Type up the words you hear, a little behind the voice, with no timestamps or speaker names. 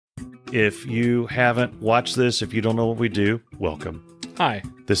If you haven't watched this, if you don't know what we do, welcome. Hi.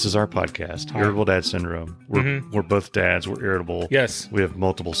 This is our podcast, Irritable Dad Syndrome. We're both dads. We're irritable. Yes. We have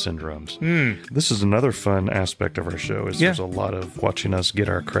multiple syndromes. This is another fun aspect of our show is there's a lot of watching us get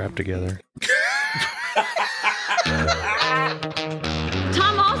our crap together.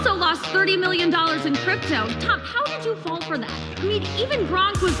 Tom also lost $30 million in crypto. Tom, how did you fall for that? I mean, even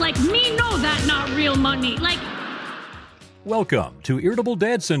Gronk was like, me know that not real money. Like... Welcome to Irritable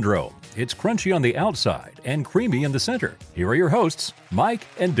Dad Syndrome. It's crunchy on the outside and creamy in the center. Here are your hosts, Mike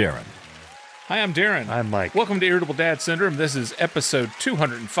and Darin. Hi, I'm Darin. I'm Mike. Welcome to Irritable Dad Syndrome. This is episode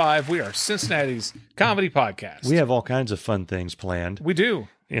 205. We are Cincinnati's comedy podcast. We have all kinds of fun things planned. We do.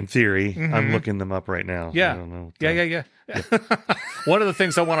 In theory. I'm looking them up right now. Yeah. I don't know. Yeah. One of the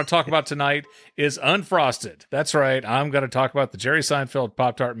things I want to talk about tonight is Unfrosted. That's right. I'm going to talk about the Jerry Seinfeld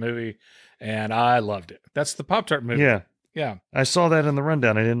Pop Tart movie, and I loved it. That's the Pop Tart movie. Yeah. Yeah. I saw that in the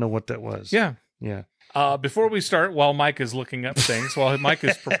rundown. I didn't know what that was. Yeah. Yeah. Before we start, while Mike is looking up things, while Mike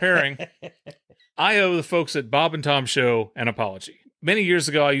is preparing, I owe the folks at Bob and Tom Show an apology. Many years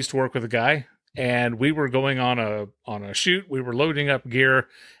ago, I used to work with a guy, and we were going on a shoot. We were loading up gear,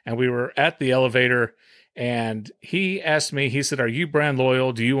 and we were at the elevator, and he asked me, he said, "Are you brand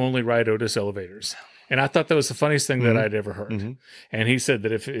loyal? Do you only ride Otis elevators?" And I thought that was the funniest thing that I'd ever heard. And he said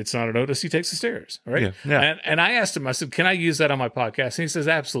that if it's not an Otis, he takes the stairs. Right? Yeah. And I asked him, I said, "Can I use that on my podcast?" And he says,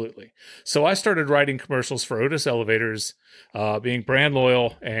 "Absolutely." So I started writing commercials for Otis elevators, being brand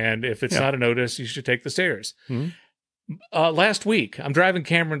loyal. And if it's not an Otis, you should take the stairs. Last week, I'm driving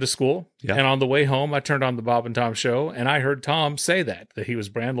Cameron to school. Yeah. And on the way home, I turned on the Bob and Tom Show. And I heard Tom say that he was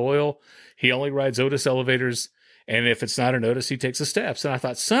brand loyal. He only rides Otis elevators. And if it's not a Otis, he takes the steps. And I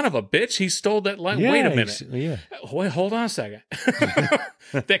thought, son of a bitch, he stole that line. Yeah, wait a minute. Wait, hold on a second.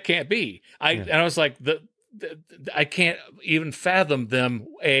 That can't be. And I was like, I can't even fathom them,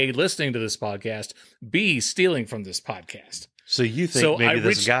 A, listening to this podcast, B, stealing from this podcast. So you think maybe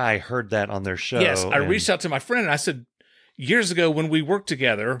this guy heard that on their show? Yes. I reached out to my friend and I said, years ago when we worked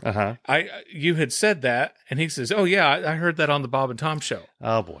together, you had said that. And he says, "Oh, yeah, I heard that on the Bob and Tom Show."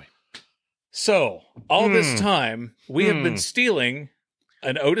 Oh, boy. So all this time, we have been stealing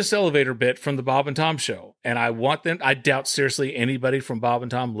an Otis elevator bit from the Bob and Tom Show. And I doubt seriously anybody from Bob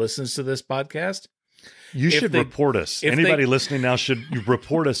and Tom listens to this podcast. You should report us. Anybody listening now should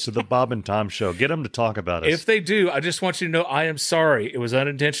report us to the Bob and Tom Show. Get them to talk about us. If they do, I just want you to know I am sorry. It was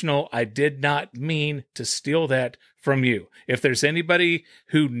unintentional. I did not mean to steal that from you. If there's anybody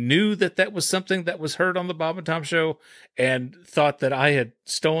who knew that was something that was heard on the Bob and Tom Show and thought that I had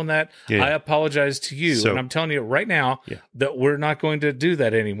stolen that, I apologize to you. And I'm telling you right now that we're not going to do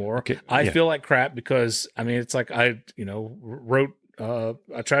that anymore. Okay. I feel like crap because, I mean, it's like I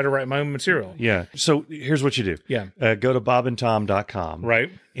try to write my own material. Yeah. So here's what you do. Yeah. Go to bobandtom.com.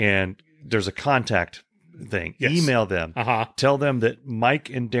 Right. And there's a contact thing. Yes. Email them. Tell them that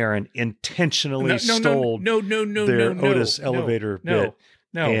Mike and Darin intentionally stole their Otis elevator bit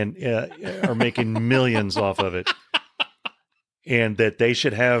and are making millions off of it. And that they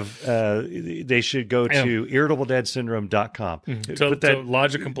should have, they should go to irritabledadsyndrome.com. To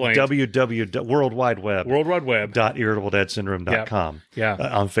lodge a complaint. worldwideweb.irritabledadsyndrome.com.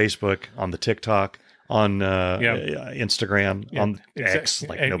 On Facebook, on the TikTok, on Instagram, on X.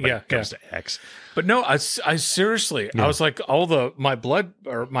 Like nobody goes to X. But no, I seriously, I was like, my blood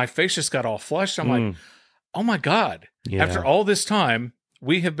or my face just got all flushed. I'm like, oh my God. Yeah. After all this time,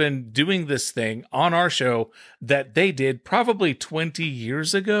 we have been doing this thing on our show that they did probably 20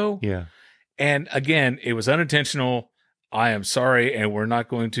 years ago. Yeah. And again, it was unintentional. I am sorry, and we're not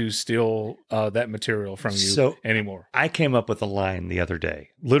going to steal that material from you anymore. I came up with a line the other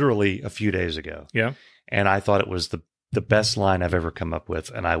day, literally a few days ago. Yeah. And I thought it was the best line I've ever come up with,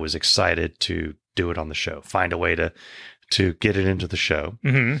 and I was excited to do it on the show, find a way to get it into the show.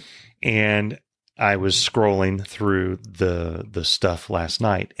 And I was scrolling through the stuff last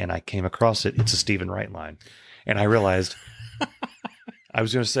night, and I came across it. It's a Stephen Wright line. And I realized I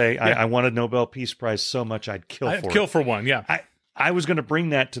was going to say, I wanted Nobel Peace Prize so much I'd kill for it. I'd kill for one, yeah. I was going to bring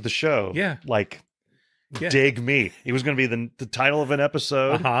that to the show. Yeah. Like, dig me. It was going to be the title of an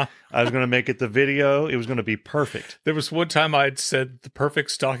episode. I was going to make it the video. It was going to be perfect. There was one time I'd said the perfect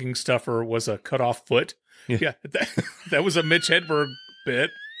stocking stuffer was a cut off foot. Yeah. That was a Mitch Hedberg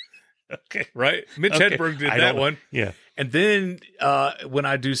bit. Okay. Right? Mitch Hedberg did that one. Yeah. And then when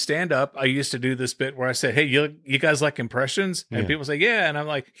I do stand-up, I used to do this bit where I say, "Hey, you guys like impressions?" And people say, "Yeah." And I'm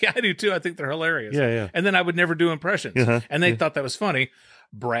like, "Yeah, I do too. I think they're hilarious." Yeah. And then I would never do impressions. And they thought that was funny.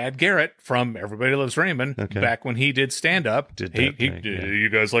 Brad Garrett from Everybody Loves Raymond, back when he did stand-up, you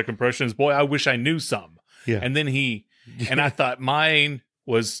guys like impressions? Boy, I wish I knew some. Yeah. And then and I thought mine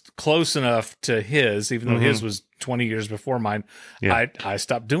was close enough to his, even though his was 20 years before mine, I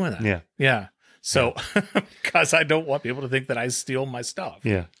stopped doing that. Yeah. So, because I don't want people to think that I steal my stuff.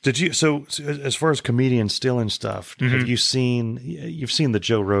 Yeah. Did you? So as far as comedians stealing stuff, have you've seen the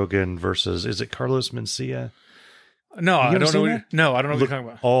Joe Rogan versus, is it Carlos Mencia? No, I don't know. That? No, I don't know what you're talking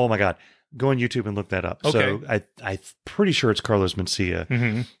about. Oh my God. Go on YouTube and look that up. Okay. So I'm pretty sure it's Carlos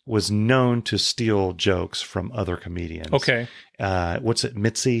Mencia was known to steal jokes from other comedians. Okay. What's it?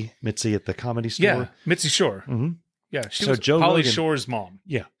 Mitzi at the Comedy Store? Yeah. Mitzi Shore. Yeah. She was Joe Pauly Rogan, Shore's mom.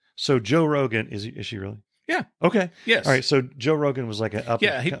 Yeah. So Joe Rogan, is she really? Yeah. Okay. Yes. All right. So Joe Rogan was like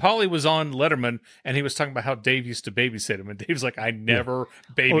Pauly was on Letterman, and he was talking about how Dave used to babysit him, and Dave's like, "I never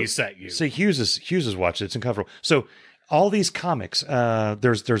babysat you." See, Hughes has watched it. It's uncomfortable. So all these comics,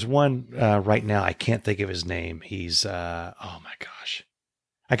 there's one right now. I can't think of his name. He's oh my gosh,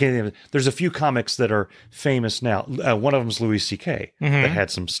 I can't think of it. There's a few comics that are famous now. One of them is Louis C.K. that had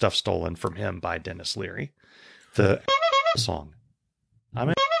some stuff stolen from him by Dennis Leary. The song. I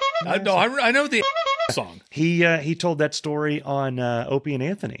know the song. He told that story on Opie and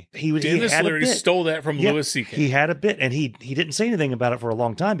Anthony. Dennis Leary stole that from Louis C.K. He had a bit, and he didn't say anything about it for a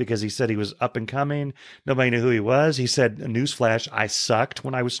long time because he said he was up and coming. Nobody knew who he was. He said, newsflash, I sucked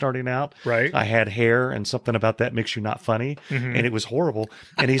when I was starting out. Right. I had hair, and something about that makes you not funny, and it was horrible.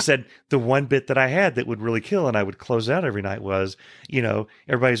 And he said, the one bit that I had that would really kill and I would close out every night was,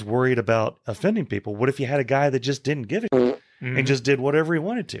 everybody's worried about offending people. What if you had a guy that just didn't give a shit? And just did whatever he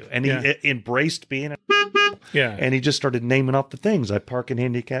wanted to. And he embraced being and he just started naming off the things. I park in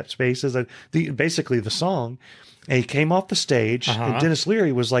handicapped spaces. Basically the song. And he came off the stage. And Dennis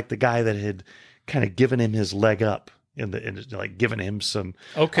Leary was like the guy that had kind of given him his leg up like given him some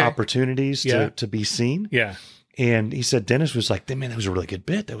opportunities to be seen. Yeah. And he said, Dennis was like, man, that was a really good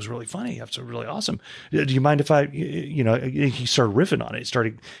bit. That was really funny. That's really awesome. Do you mind if he started riffing on it. He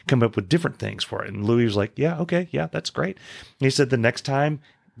started coming up with different things for it. And Louis was like, yeah, okay. Yeah, that's great. And he said the next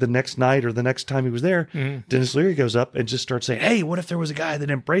night or the next time he was there, Dennis Leary goes up and just starts saying, hey, what if there was a guy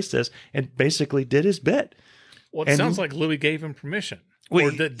that embraced this and basically did his bit? Well, it sounds like Louis gave him permission. Or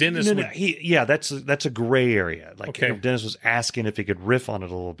that Dennis that's a gray area. Like Dennis was asking if he could riff on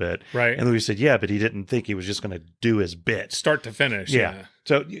it a little bit. Right. And Louis said, yeah, but he didn't think he was just going to do his bit. Start to finish. Yeah.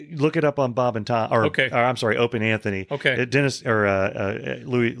 So look it up on Bob and Tom, or I'm sorry, Opie and Anthony. Okay. Dennis or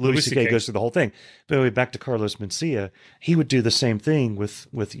Louis C.K. goes through the whole thing. But anyway, back to Carlos Mencia, he would do the same thing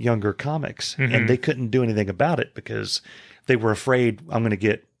with younger comics, and they couldn't do anything about it because they were afraid I'm going to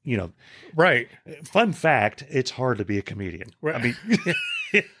get, right. Fun fact, it's hard to be a comedian. Right.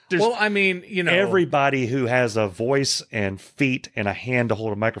 I mean, everybody who has a voice and feet and a hand to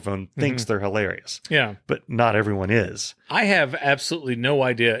hold a microphone thinks they're hilarious. Yeah. But not everyone is. I have absolutely no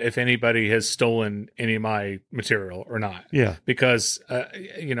idea if anybody has stolen any of my material or not. Yeah. Because,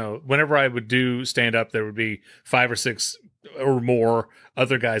 whenever I would do stand up, there would be 5 or 6 or more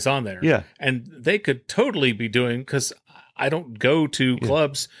other guys on there. Yeah. And they could totally be doing, because I don't go to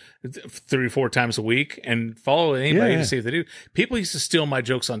clubs 3 or 4 times a week and follow anybody to see if they do. People used to steal my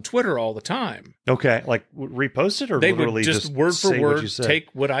jokes on Twitter all the time. Okay, like repost it, or they literally would just word for word take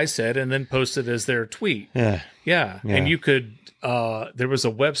what I said and then post it as their tweet. Yeah. And you could. There was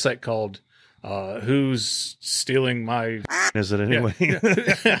a website called "Who's Stealing My." Is it anyway?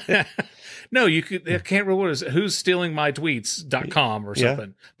 Yeah. No, you could. I can't remember what it is. Who's stealing my tweets.com or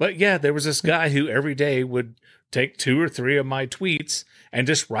something. But there was this guy who every day would take 2 or 3 of my tweets and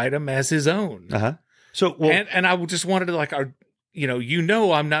just write them as his own. So, and I just wanted to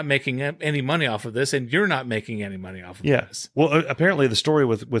I'm not making any money off of this, and you're not making any money off of this. Well, apparently the story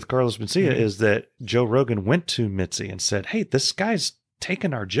with Carlos Mencia is that Joe Rogan went to Mitzi and said, "Hey, this guy's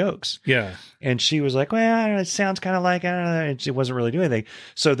taking our jokes." Yeah. And she was like, well, it sounds kind of like, I don't know. And she wasn't really doing anything.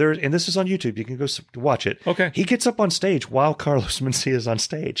 So and this is on YouTube. You can go watch it. Okay. He gets up on stage while Carlos Mencia is on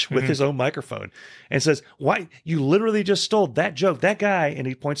stage with his own microphone and says, why, you literally just stole that joke, that guy. And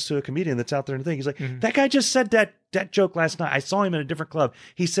he points to a comedian that's out there and the thing. He's like, that guy just said that joke last night. I saw him in a different club.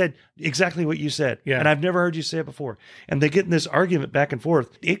 He said exactly what you said. Yeah. And I've never heard you say it before. And they get in this argument back and forth.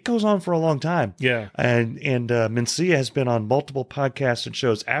 It goes on for a long time. Yeah. And Mencia has been on multiple podcasts and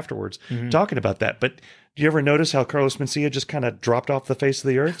shows afterwards talking about that. But do you ever notice how Carlos Mencia just kind of dropped off the face of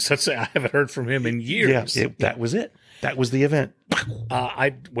the earth? So I haven't heard from him in years. Yeah, that was it. That was the event.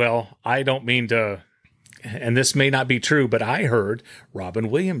 I don't mean to, and this may not be true, but I heard Robin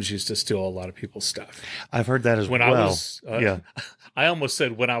Williams used to steal a lot of people's stuff. I've heard that as well. I was, I almost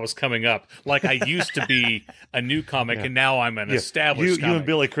said when I was coming up, like I used to be a new comic, and now I'm an established comic. You and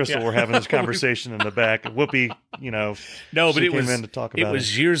Billy Crystal were having this conversation in the back. Whoopee, no, but it was in to talk about it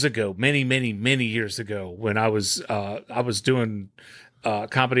was years ago, many years ago, when I was doing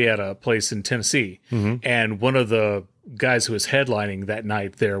comedy at a place in Tennessee, and one of the guys who was headlining that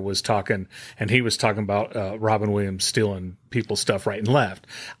night there was talking, and he was talking about Robin Williams stealing people's stuff right and left.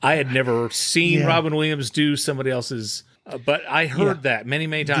 I had never seen Robin Williams do somebody else's, but I heard that many,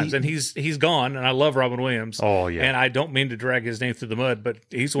 many times, and he's gone, and I love Robin Williams. Oh, yeah. And I don't mean to drag his name through the mud, but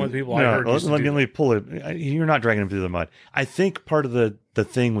he's one of the people I heard. Let me pull it. You're not dragging him through the mud. I think part of the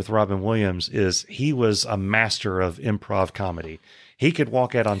thing with Robin Williams is he was a master of improv comedy. He could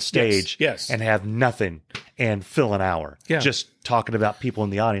walk out on stage and have nothing and fill an hour just talking about people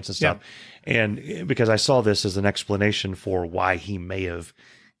in the audience and stuff. Yeah. And because I saw this as an explanation for why he may have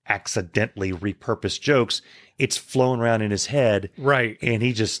accidentally repurposed jokes, it's flowing around in his head. Right. And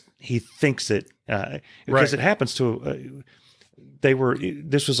he thinks it, because it happens to,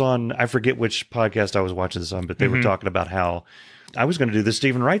 this was on, I forget which podcast I was watching this on, but they were talking about how I was going to do the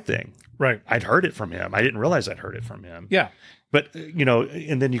Stephen Wright thing. Right. I'd heard it from him. I didn't realize I'd heard it from him. Yeah. But,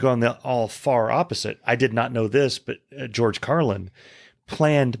 and then you go on the all far opposite. I did not know this, but George Carlin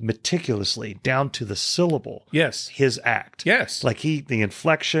planned meticulously down to the syllable. Yes. His act. Yes. Like the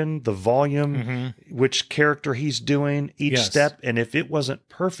inflection, the volume, which character he's doing, each step. And if it wasn't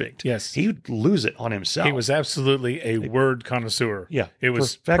perfect, he would lose it on himself. He was absolutely a word connoisseur. Yeah. It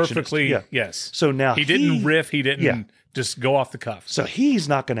was perfectly, So now he didn't riff. He didn't just go off the cuff. So he's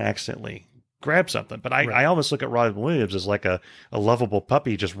not going to accidentally grab something. But I almost look at Robin Williams as like a lovable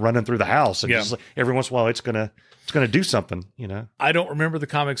puppy just running through the house. And just like, every once in a while it's gonna do something, I don't remember the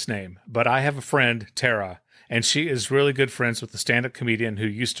comic's name, but I have a friend, Tara, and she is really good friends with the stand-up comedian who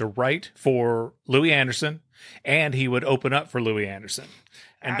used to write for Louis Anderson, and he would open up for Louis Anderson.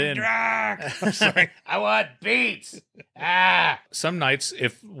 And I'm drunk. I'm sorry. I want beats. Some nights,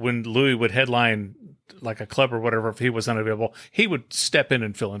 when Louis would headline like a club or whatever, if he was unavailable, he would step in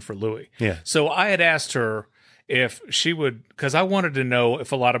and fill in for Louis. Yeah. So I had asked her if she would, because I wanted to know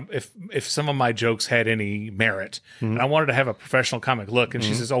if some of my jokes had any merit, and I wanted to have a professional comic look. And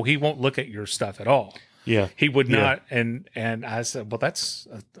she says, "Oh, he won't look at your stuff at all." Yeah, he would not. And I said, "Well, that's.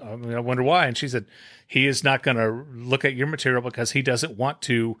 I wonder why." And she said, "He is not going to look at your material because he doesn't want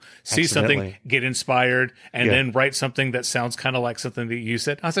to see something, get inspired, and then write something that sounds kind of like something that you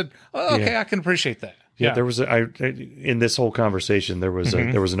said." I said, "Oh, okay, I can appreciate that." Yeah, there was in this whole conversation, there was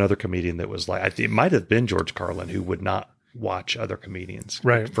another comedian that was like, it might have been George Carlin, who would not watch other comedians,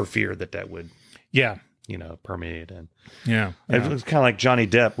 for fear that would, permeate. And it was kind of like Johnny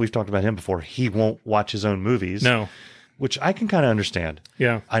Depp. We've talked about him before. He won't watch his own movies. No. Which I can kind of understand.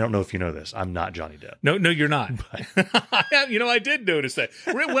 Yeah. I don't know if you know this. I'm not Johnny Depp. No, you're not. I did notice that.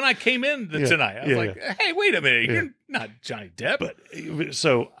 When I came in tonight, I was like, hey, wait a minute. You're not Johnny Depp. But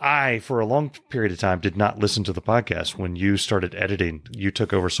so I, for a long period of time, did not listen to the podcast. When you started editing, you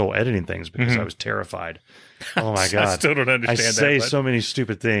took over sole editing things because I was terrified. Oh, my God. I still don't understand that. I say so many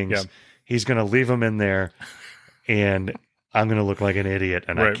stupid things. Yeah. He's going to leave them in there, and I'm going to look like an idiot,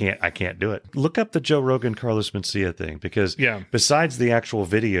 and I can't do it. Look up the Joe Rogan Carlos Mencia thing, because besides the actual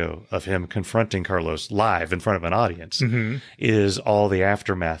video of him confronting Carlos live in front of an audience is all the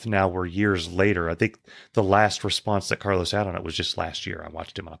aftermath. Now we're years later. I think the last response that Carlos had on it was just last year. I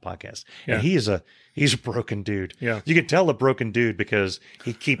watched him on a podcast, and he's a broken dude. Yeah. You can tell a broken dude because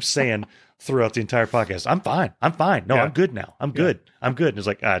he keeps saying throughout the entire podcast, I'm fine. No, I'm good now. I'm good. And it's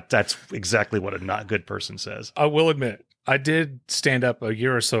like, that's exactly what a not good person says. I will admit, I did stand up a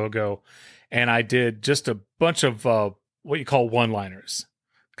year or so ago, and I did just a bunch of what you call one-liners,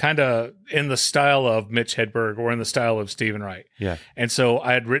 kind of in the style of Mitch Hedberg or in the style of Stephen Wright. Yeah. And so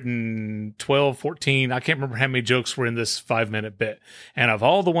I had written 12, 14, I can't remember how many jokes were in this 5-minute bit. And of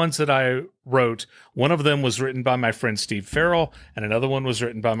all the ones that I wrote, one of them was written by my friend Steve Farrell, and another one was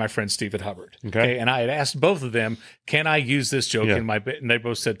written by my friend Stephen Hubbard. Okay. And I had asked both of them, can I use this joke in my bit? And they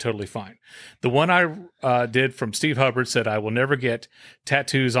both said totally fine. The one I did from Steve Hubbard said, I will never get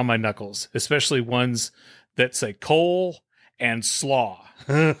tattoos on my knuckles, especially ones that say coal and slaw.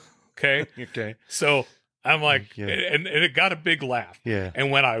 Okay. So I'm like, and it got a big laugh. Yeah.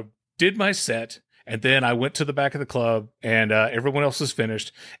 And when I did my set, and then I went to the back of the club, and everyone else was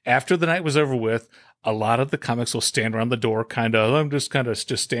finished. After the night was over with, a lot of the comics will stand around the door, I'm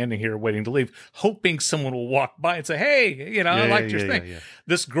just standing here waiting to leave, hoping someone will walk by and say, hey, I liked your thing. Yeah.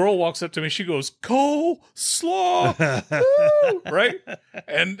 This girl walks up to me. She goes, coal, slaw, woo, right?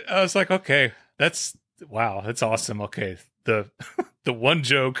 And I was like, okay, that's awesome. Okay. The one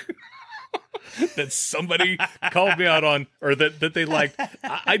joke that somebody called me out on, or that they liked,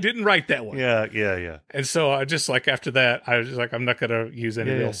 I didn't write that one. Yeah. And so I just after that, I was just like, I'm not going to use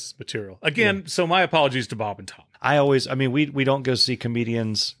anybody else's material. Again, so my apologies to Bob and Tom. I mean, we don't go see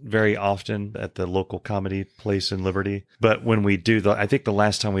comedians very often at the local comedy place in Liberty. But when we do, I think the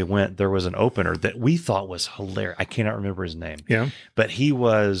last time we went, there was an opener that we thought was hilarious. I cannot remember his name. Yeah. But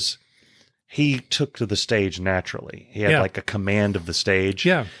he took to the stage naturally. He had like a command of the stage.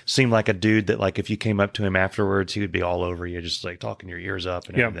 Yeah. Seemed like a dude that like if you came up to him afterwards, he would be all over you, just like talking your ears up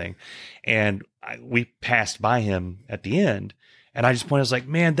and everything. And we passed by him at the end. And I just pointed, I was like,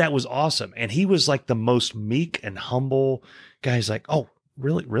 man, that was awesome. And he was like the most meek and humble guy. He's like, oh,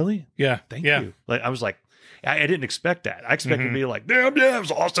 really? Really? Yeah. Thank you. Like, I was like, I didn't expect that. I expected him to be like, damn, yeah, it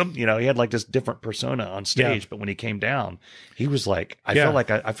was awesome. You know, he had like this different persona on stage, but when he came down, he was like, I felt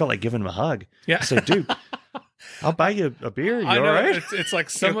like giving him a hug. Yeah. I said, dude, I'll buy you a beer. You all right? It's like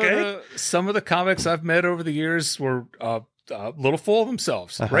some of the comics I've met over the years were a little full of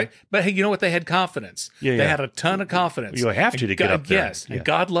themselves, right? But hey, you know what? They had confidence. They had a ton of confidence. You have to get up there. Yes, and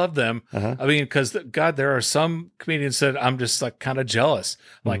God loved them. I mean, because God, there are some comedians that I'm just like kind of jealous.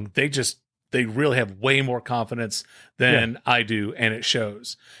 Like they really have way more confidence than I do, and it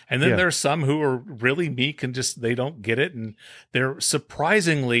shows. And then there's some who are really meek and just they don't get it, and they're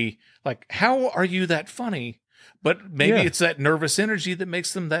surprisingly like, how are you that funny? But maybe it's that nervous energy that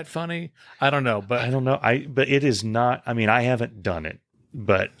makes them that funny. I don't know. But I don't know. But it is not. I mean, I haven't done it,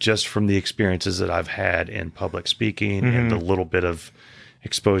 but just from the experiences that I've had in public speaking and a little bit of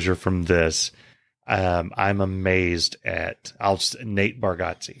exposure from this, I'm amazed at Nate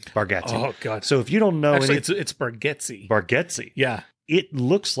Bargatze. Oh God! So if you don't know, actually, it's Bargatze. Bargatze. Yeah. It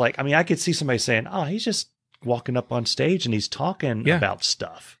looks like. I mean, I could see somebody saying, "Oh, he's just walking up on stage and he's talking about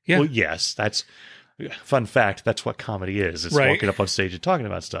stuff." Yeah. Well, yes, that's. Fun fact, that's what comedy is. It's walking up on stage and talking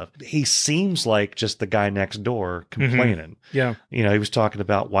about stuff. He seems like just the guy next door complaining. Yeah. You know, he was talking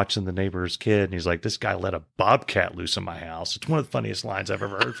about watching the neighbor's kid, and he's like, this guy let a bobcat loose in my house. It's one of the funniest lines I've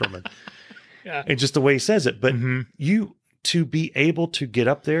ever heard from him. And just the way he says it. But you, to be able to get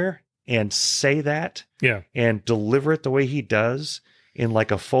up there and say that and deliver it the way he does in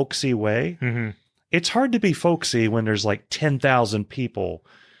like a folksy way, it's hard to be folksy when there's like 10,000 people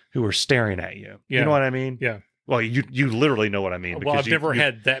who are staring at you. You know what I mean? Yeah. Well, you literally know what I mean. Well, I've never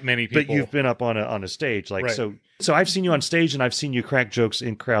had that many people. But you've been up on a stage. Like, so I've seen you on stage and I've seen you crack jokes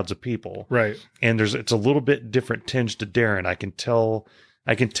in crowds of people. Right. And it's a little bit different tinge to Darin. I can tell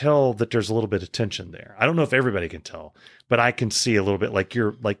that there's a little bit of tension there. I don't know if everybody can tell, but I can see a little bit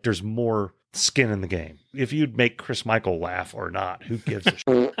like there's more skin in the game. If you'd make Chris Michael laugh or not, who gives a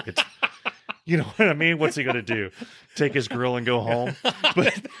shit? It's, you know what I mean? What's he going to do? Take his grill and go home?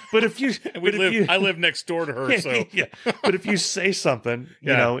 But if you, I live next door to her, so But if you say something,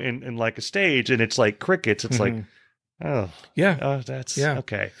 you know, in like a stage, and it's like crickets, it's like, that's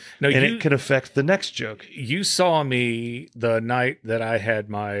okay. No, and it can affect the next joke. You saw me the night that I had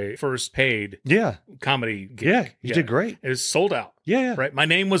my first paid comedy gig. Yeah, you did great. It was sold out. Yeah. Right. My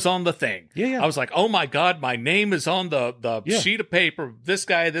name was on the thing. Yeah. I was like, oh my God, my name is on the sheet of paper. This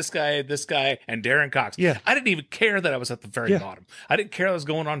guy, and Darin Cox. Yeah. I didn't even care that I was at the very bottom. I didn't care I was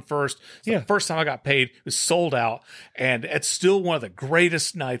going on first. The first time I got paid, it was sold out. And it's still one of the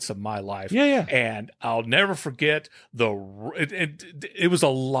greatest nights of my life. Yeah. And I'll never forget it was a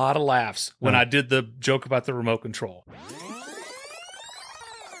lot of laughs when I did the joke about the remote control.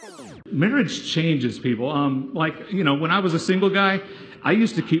 Marriage changes people. Like, you know, when I was a single guy, I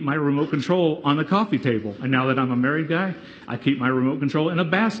used to keep my remote control on the coffee table. And now that I'm a married guy, I keep my remote control in a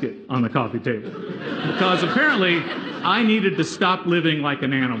basket on the coffee table. Because apparently I needed to stop living like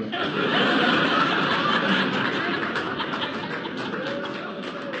an animal.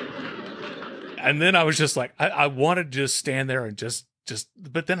 And then I was just like, I wanted to just stand there and just,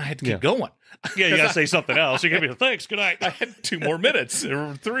 but then I had to keep going. Yeah, you got to say something else. You're going to be like, thanks, good night. I had 2 more minutes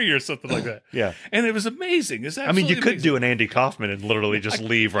or 3 or something like that. Yeah. And it was amazing. It's I mean, you could do an Andy Kaufman and literally just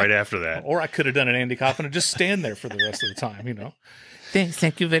leave right after that. Or I could have done an Andy Kaufman and just stand there for the rest of the time, you know.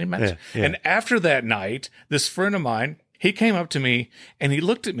 Thank you very much. Yeah. And after that night, this friend of mine, he came up to me and he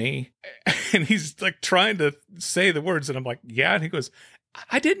looked at me and he's like trying to say the words. And I'm like, yeah. And he goes,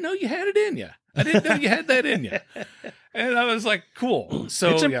 I didn't know you had it in you. I didn't know you had that in you. And I was like, cool. So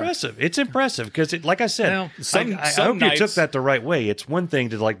it's impressive. It's impressive because, like I said, well, I hope you took that the right way. It's one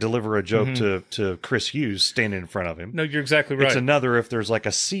thing to like deliver a joke to Chris Hughes standing in front of him. No, you're exactly right. It's another if there's like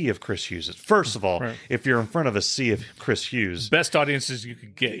a sea of Chris Hughes. First of all, if you're in front of a sea of Chris Hughes, best audiences you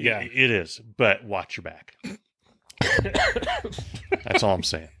could get. Yeah, it is. But watch your back. That's all I'm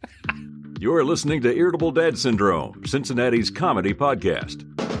saying. You're listening to Irritable Dad Syndrome, Cincinnati's comedy podcast.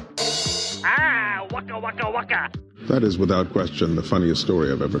 Waka, waka, waka. That is without question the funniest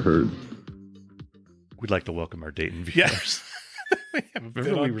story I've ever heard. We'd like to welcome our Dayton viewers.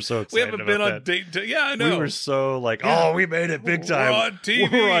 Remember we were so excited. We haven't been about on Dayton. Yeah, I know. We were so like, oh, we made it big time. We're on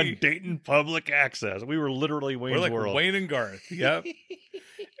TV. We're on Dayton Public Access. We were literally Wayne's We're like World. Wayne and Garth. Yep.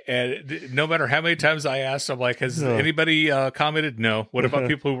 And no matter how many times I asked, I'm like, has anybody commented? No. What about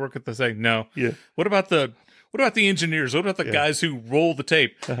people who work at the thing? No. Yeah. What about the engineers? What about the guys who roll the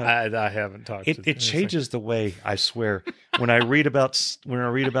tape? I haven't talked to them. It changes the way, I swear. When I read about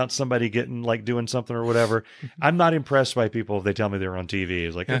somebody getting like doing something or whatever, I'm not impressed by people if they tell me they're on TV.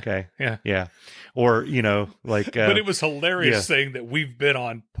 It's like, okay. Yeah. Or, like but it was hilarious saying that we've been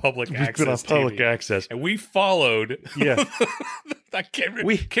on public access. We've been on public TV. Access. And we followed. Yeah. I can't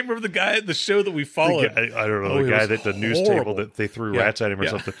remember the guy at the show that we followed. I don't know, the guy at the news table that they threw rats at him or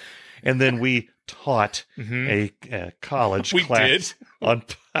something. And then we taught a college class on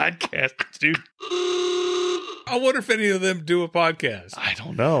podcasts, dude. I wonder if any of them do a podcast. I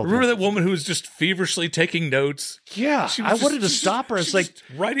don't know. Remember that woman who was just feverishly taking notes? Yeah. I wanted to stop her. It's like,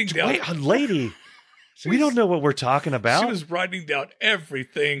 writing down. Wait, lady, we don't know what we're talking about. She was writing down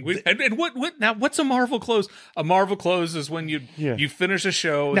everything. And what now? What's a Marvel close? A Marvel close is when you finish a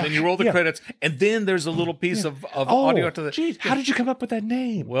show and then you roll the credits, and then there's a little piece of audio after that. Geez, how did you come up with that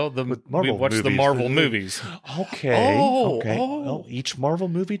name? Well, we watched the Marvel movies. Okay. Oh, each Marvel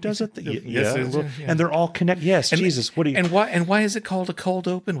movie does it. And they're all connected. Yes, Jesus. What do you? And why is it called a cold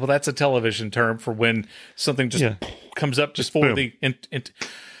open? Well, that's a television term for when something just comes up just before the.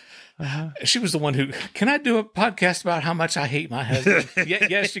 She was the one who, can I do a podcast about how much I hate my husband?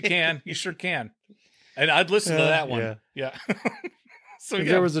 Yes, you can. You sure can. And I'd listen to that one. Yeah. So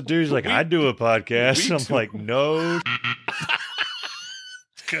there was a dude who's like, I'd do a podcast. I'm like, no.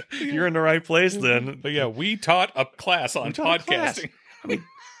 You're in the right place then. But yeah, we taught a class on podcasting. I mean,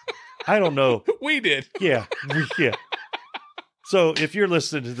 I don't know. We did. Yeah. So if you're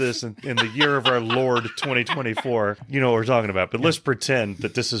listening to this in the year of our Lord 2024, you know what we're talking about. But let's pretend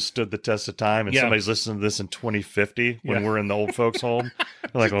that this has stood the test of time and somebody's listening to this in 2050 when we're in the old folks' home.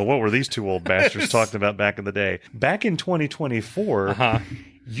 They're like, well, what were these two old bastards talking about back in the day? Back in 2024,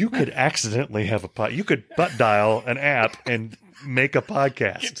 you could accidentally have you could butt dial an app and make a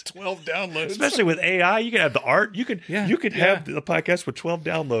podcast. Get 12 downloads. Especially with AI, you could have the art. You could have the podcast with 12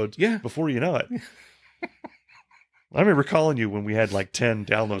 downloads before you know it. I remember calling you when we had like 10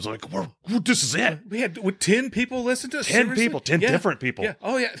 downloads. I'm like, this is it. We had 10 people listen to us? 10 people, 10 different people. Yeah.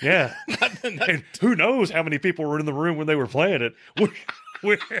 Oh, yeah. Yeah. And who knows how many people were in the room when they were playing it.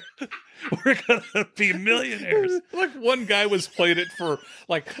 We're going to be millionaires. Like one guy was playing it for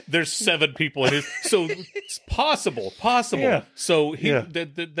like, there's 7 people in his. So it's possible. Yeah. So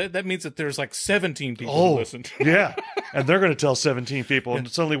that means that there's like 17 people who listened. Yeah. And they're going to tell 17 people. And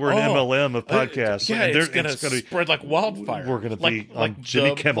suddenly we're an MLM of podcasts. Yeah, and it's going to spread like wildfire. We're going to be on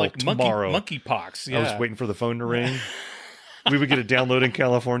Jimmy Kimmel tomorrow. Monkeypox. Yeah. I was waiting for the phone to ring. We would get a download in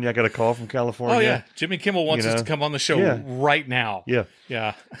California. I got a call from California. Oh, yeah. Jimmy Kimmel wants us to come on the show right now. Yeah.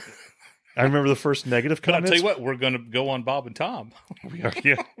 Yeah. I remember the first negative comments. I'll tell you what, we're going to go on Bob and Tom. We are,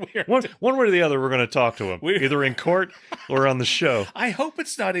 yeah. One way or the other, we're going to talk to him, either in court or on the show. I hope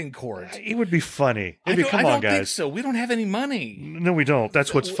it's not in court. It would be funny. I don't guys. think so. We don't have any money. No, we don't.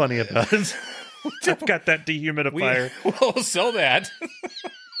 That's what's funny about it. I've got that dehumidifier. We'll sell that.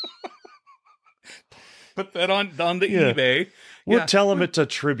 Put that on the eBay. We'll tell them it's a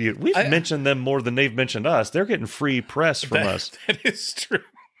tribute. We've mentioned them more than they've mentioned us. They're getting free press from us. That is true.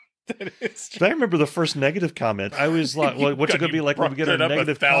 But I remember the first negative comment. I was like, well, what's it going to be like when we get a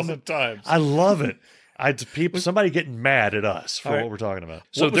negative comment? 1,000 times. I love it. Somebody getting mad at us for what we're talking about.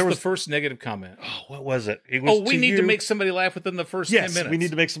 So there was the first negative comment. Oh, what was it? We need to make somebody laugh within the first 10 minutes. Yes, we need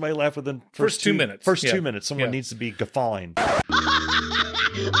to make somebody laugh within the first 2 minutes. First 2 minutes. Someone needs to be guffawing.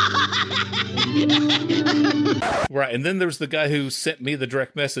 Right, and then there's the guy who sent me the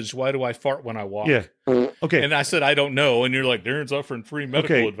direct message, why do I fart when I walk? Yeah. Okay. And I said, I don't know. And you're like, Darin's offering free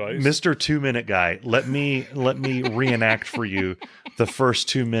medical advice. Mr. 2 Minute Guy, let me reenact for you the first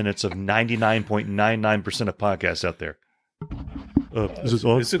 2 minutes of 99.99% of podcasts out there. Is this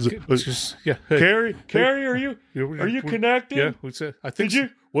on? Carrie, are you connected? Yeah. I think. Did you?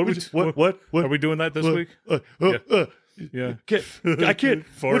 What? Are we doing that this week? Yeah. I can't.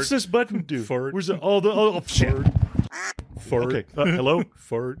 Fart. What's this button do? Fart. Where's the shit? Fart. Okay. Hello?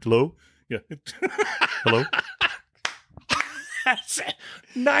 Fart. Hello? Yeah. Hello?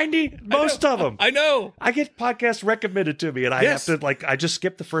 90, most of them. I know. I get podcasts recommended to me, and I have to I just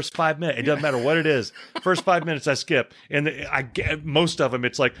skip the first 5 minutes. It doesn't matter what it is. First 5 minutes, I skip, and I get most of them.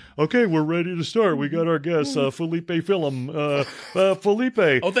 It's like, okay, we're ready to start. We got our guest, Felipe Film. Felipe.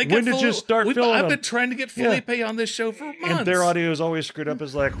 Oh, when did you start filming? I've been trying to get Felipe on this show for months. And their audio is always screwed up.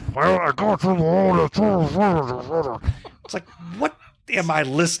 Is like, well, I go through all the. It's like, what am I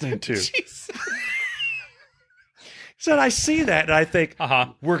listening to? So I see that and I think,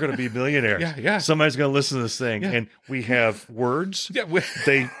 we're going to be millionaires. Yeah. Somebody's going to listen to this thing. And we have words. Yeah,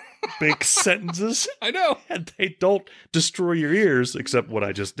 they make sentences. I know. And they don't destroy your ears, except what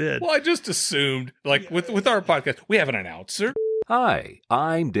I just did. Well, I just assumed, like with our podcast, we have an announcer. Hi,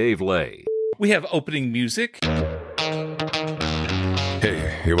 I'm Dave Lay. We have opening music.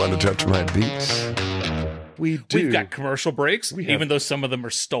 Hey, you want to touch my beats? We do. We've got commercial breaks, even though some of them are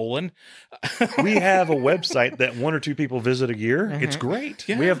stolen. We have a website that 1 or 2 people visit a year. It's great.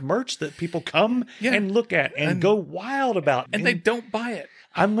 Yeah. We have merch that people come and look at and go wild about. And they don't buy it.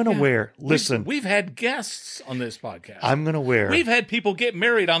 I'm going to wear, listen. We've had guests on this podcast. I'm going to wear. We've had people get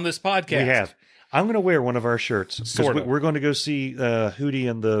married on this podcast. We have. I'm going to wear one of our shirts. Sort of. We're going to go see Hootie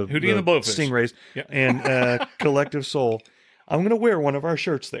and the Blowfish. Stingrays and Collective Soul. I'm going to wear one of our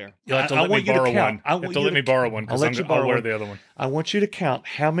shirts there. You'll have to let me borrow one. You'll have to let me borrow one because I'll wear the other one. I want you to count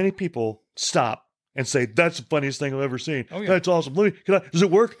how many people stop and say, that's the funniest thing I've ever seen. Oh, yeah. That's awesome. Does it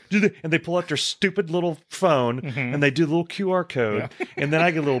work? And they pull out their stupid little phone and they do the little QR code. Yeah. And then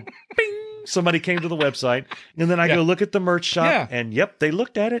I get a little bing. Somebody came to the website. And then I go look at the merch shop. And they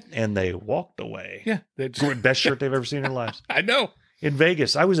looked at it and they walked away. Yeah. Best shirt they've ever seen in their lives. I know. In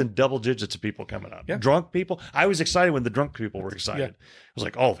Vegas, I was in double digits of people coming up. Yeah. Drunk people. I was excited when the drunk people were excited. Yeah. I was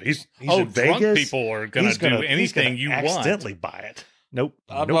like, oh, he's in Vegas. Drunk people are going to do anything you want. Accidentally buy it. Nope.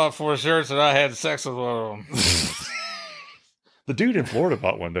 I bought 4 shirts and I had sex with one of them. The dude in Florida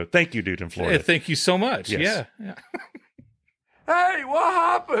bought one, though. Thank you, dude in Florida. Yeah, thank you so much. Yes. Yeah. Hey, what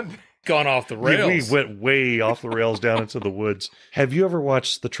happened? Gone off the rails. We went way off the rails down into the woods. Have you ever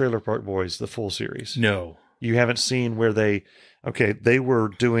watched the Trailer Park Boys, the full series? No. You haven't seen where they were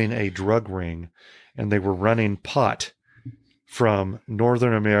doing a drug ring and they were running pot from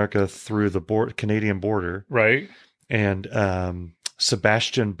Northern America through the Canadian border. Right. And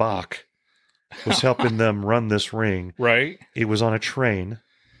Sebastian Bach was helping them run this ring. Right. It was on a train.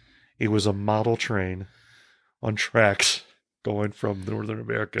 It was a model train on tracks going from Northern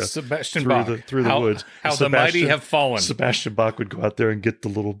America Sebastian Bach. through the woods. How the mighty have fallen. Sebastian Bach would go out there and get the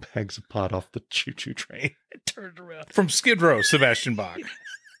little bags of pot off the choo-choo train and turn it around. From Skid Row, Sebastian Bach.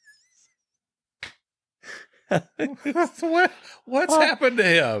 What's happened to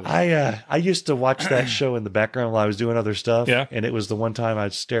him? I used to watch that show in the background while I was doing other stuff. Yeah. And it was the one time I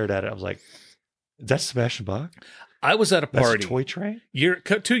stared at it. I was like, is that Sebastian Bach? I was at a party. That's a toy train?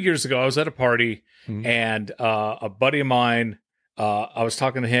 2 years ago, I was at a party and a buddy of mine, I was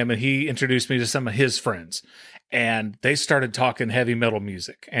talking to him and he introduced me to some of his friends and they started talking heavy metal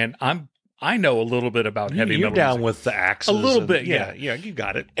music. And I know a little bit about heavy metal music. You're down with the axes. A little bit, yeah. Yeah, you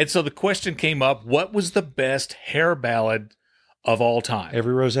got it. And so the question came up, what was the best hair ballad of all time?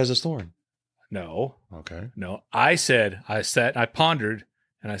 Every Rose Has Its Thorn. No. Okay. No. I sat and I pondered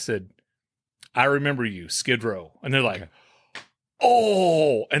and I said, I Remember You, Skid Row. And they're like,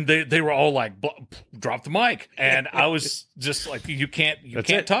 oh, and they were all like, drop the mic. And I was just like, you can't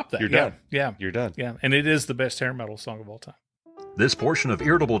top that. You're done. Yeah. You're done. Yeah. And it is the best hair metal song of all time. This portion of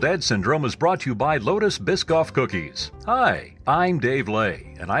Irritable Dad Syndrome is brought to you by Lotus Biscoff Cookies. Hi, I'm Dave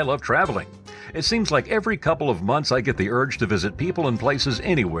Lay, and I love traveling. It seems like every couple of months I get the urge to visit people and places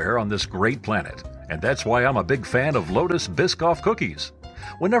anywhere on this great planet. And that's why I'm a big fan of Lotus Biscoff Cookies.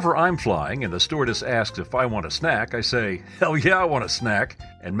 Whenever I'm flying and the stewardess asks if I want a snack, I say, hell yeah, I want a snack,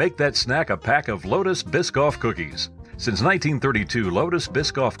 and make that snack a pack of Lotus Biscoff Cookies. Since 1932, Lotus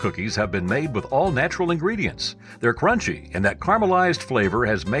Biscoff cookies have been made with all natural ingredients. They're crunchy, and that caramelized flavor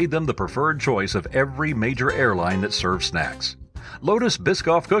has made them the preferred choice of every major airline that serves snacks. Lotus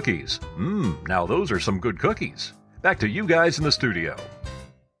Biscoff cookies. Now those are some good cookies. Back to you guys in the studio.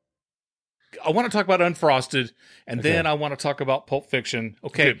 I want to talk about Unfrosted, and then I want to talk about Pulp Fiction.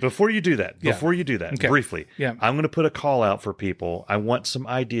 Okay. Before you do that, briefly, I'm going to put a call out for people. I want some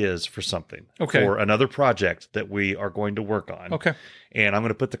ideas for something. For another project that we are going to work on. Okay. And I'm going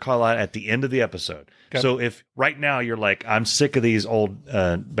to put the call out at the end of the episode. Okay. So if right now you're like, I'm sick of these old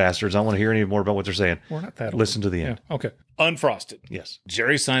bastards, I don't want to hear any more about what they're saying. We're not that old. Listen to the end. Yeah. Okay. Unfrosted. Yes.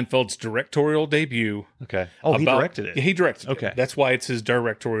 Jerry Seinfeld's directorial debut. Okay. Oh, he directed it. Yeah, he directed it. Okay. That's why it's his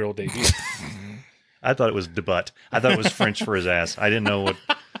directorial debut. I thought it was debut. I thought it was French for his ass. I didn't know what.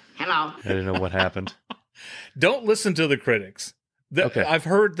 Hello. I didn't know what happened. Don't listen to the critics. I've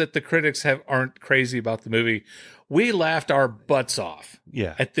heard that the critics aren't crazy about the movie. We laughed our butts off.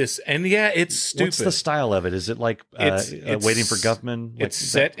 At this, and it's stupid. What's the style of it? Is it like it's Waiting for Guffman? It's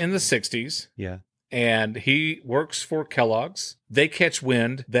set in the 60s. Yeah. And he works for Kellogg's. They catch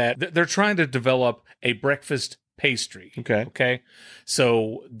wind that they're trying to develop a breakfast pastry. Okay.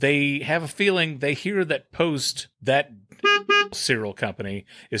 So they have a feeling, they hear that Post, that cereal company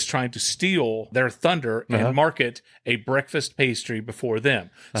is trying to steal their thunder and market a breakfast pastry before them.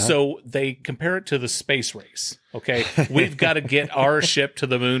 So they compare it to the space race. Okay, we've got to get our ship to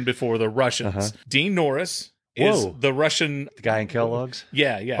the moon before the Russians. Dean Norris is the Russian... The guy in Kellogg's?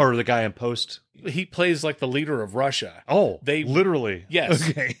 Yeah, yeah. Or the guy in Post? He plays like the leader of Russia. Oh, they literally? Yes.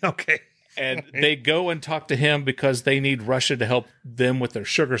 Okay. And they go and talk to him because they need Russia to help them with their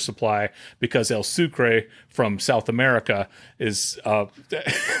sugar supply because El Sucre from South America is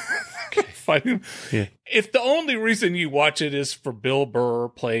fighting. Yeah. If the only reason you watch it is for Bill Burr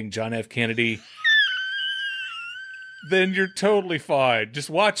playing John F. Kennedy, then you're totally fine. Just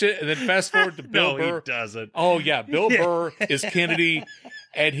watch it and then fast forward to Bill Burr. No, he doesn't. Oh, yeah. Bill Burr is Kennedy,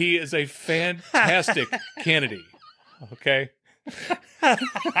 and he is a fantastic Kennedy. Okay? Are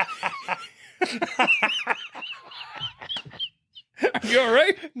you all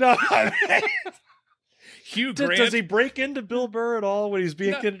right? No. Hugh Grant. Does he break into Bill Burr at all when he's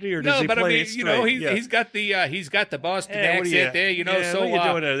being Kennedy, or does he play it straight? You know, he's got the Boston accent there. You know, so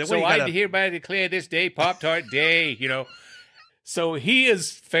I hereby declare this day Pop Tart Day. You know, so he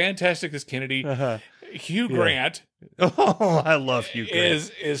is fantastic as Kennedy. Hugh Grant. Oh, I love Hugh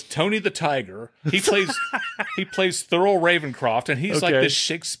Grant. Is Tony the Tiger. He plays Thurl Ravencroft, and he's like this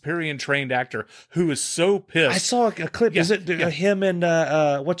Shakespearean trained actor who is so pissed. I saw a clip. Is it him and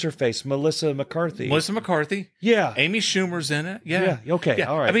what's her face? Melissa McCarthy. Melissa McCarthy. Yeah. Amy Schumer's in it. Yeah. Okay. Yeah.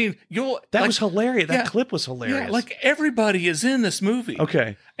 All right. I mean, that was hilarious. That clip was hilarious. Yeah, like everybody is in this movie.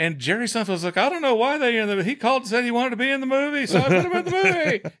 Okay. And Jerry Seinfeld's like, I don't know why they're in the movie. He called and said he wanted to be in the movie, so I put him in the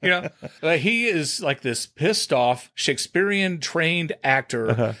movie. You know, he is like this pissed off Shakespearean trained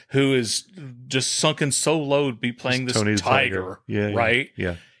actor who is just sunken so low to be playing this Tony tiger. Right?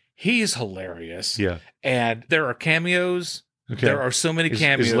 Yeah. He's hilarious. Yeah. And there are cameos. Okay. There are so many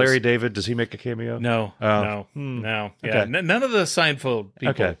cameos. Is Larry David, does he make a cameo? No. No. Yeah. Okay. None of the Seinfeld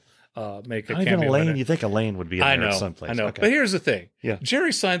people make a cameo. Even Elaine, you think Elaine would be in there someplace. I know. Okay. But here's the thing. Yeah.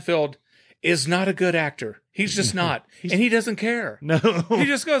 Jerry Seinfeld is not a good actor. He's just not. And he doesn't care. No. He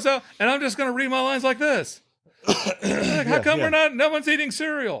just goes out, and I'm just going to read my lines like this. Like, how come no one's eating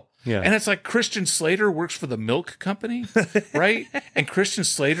cereal? Yeah. And it's like Christian Slater works for the milk company, right? And Christian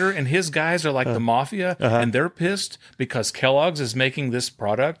Slater and his guys are like the mafia, and they're pissed because Kellogg's is making this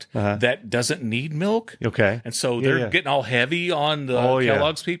product that doesn't need milk. Okay. And so they're getting all heavy on the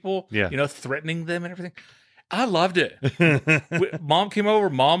Kellogg's people, you know, threatening them and everything. I loved it. Mom came over.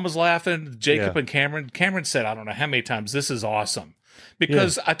 Mom was laughing. Jacob and Cameron. Cameron said, I don't know how many times, this is awesome.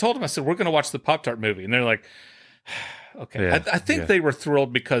 Because I told them, I said, we're going to watch the Pop Tart movie. And they're like, okay. Yeah. I think they were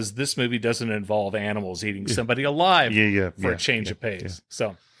thrilled because this movie doesn't involve animals eating somebody alive for a change of pace. Yeah.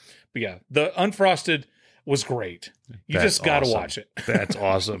 So, but yeah, the Unfrosted was great. You just got to watch it. That's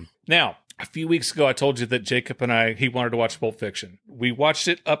awesome. Now, a few weeks ago, I told you that Jacob and he wanted to watch Pulp Fiction. We watched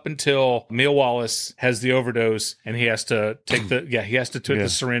it up until Mia Wallace has the overdose, and he has to take the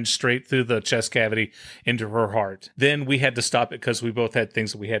syringe straight through the chest cavity into her heart. Then we had to stop it because we both had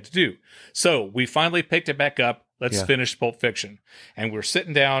things that we had to do. So we finally picked it back up. Let's finish Pulp Fiction. And we're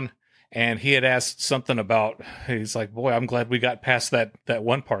sitting down, and he had asked something about, he's like, boy, I'm glad we got past that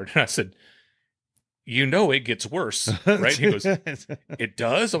one part. And I said, you know it gets worse, right? He goes, it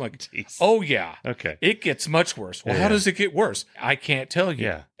does? I'm like, jeez. Oh, yeah. Okay. It gets much worse. Well, how does it get worse? I can't tell you.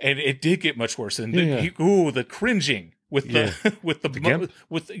 Yeah. And it did get much worse. And the cringing with the with the gimp?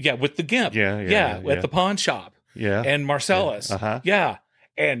 with the gimp. Yeah. At the pawn shop. Yeah. And Marcellus. Yeah.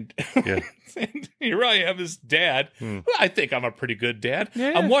 And, and here I am, his dad. I think I'm a pretty good dad.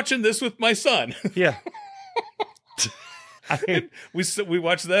 Yeah. I'm watching this with my son. Yeah. And we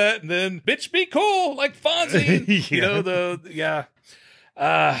watched that, and then bitch be cool like Fonzie. You know,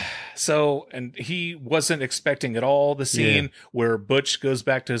 so, and he wasn't expecting at all the scene where Butch goes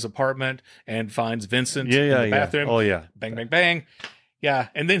back to his apartment and finds Vincent in the bathroom. Oh yeah. Bang, bang, bang. Yeah,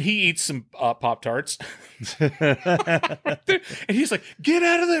 and then he eats some Pop Tarts, and he's like, "Get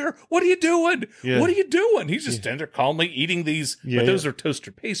out of there! What are you doing? What are you doing?" He's just standing there calmly eating these, but those are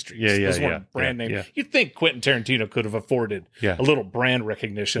toaster pastries. Those weren't brand name. Yeah. You'd think Quentin Tarantino could have afforded a little brand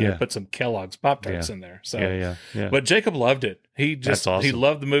recognition and put some Kellogg's Pop Tarts in there. So, but Jacob loved it. He just he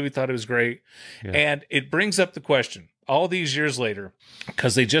loved the movie, thought it was great, and it brings up the question. All these years later,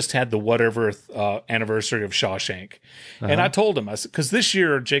 because they just had the whatever anniversary of Shawshank. And I told him, I said, because last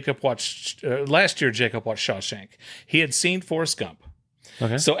year Jacob watched Shawshank. He had seen Forrest Gump.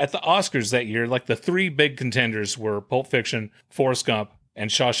 Okay. So at the Oscars that year, like the three big contenders were Pulp Fiction, Forrest Gump, and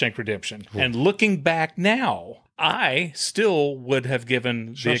Shawshank Redemption. Cool. And looking back now, I still would have given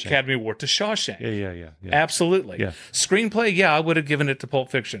the Shawshank. Academy Award to Shawshank. Yeah. Absolutely. Yeah. Screenplay, I would have given it to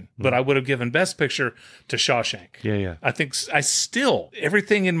Pulp Fiction, but I would have given Best Picture to Shawshank. Yeah. I think I still,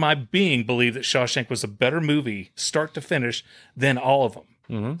 everything in my being, believe that Shawshank was a better movie, start to finish, than all of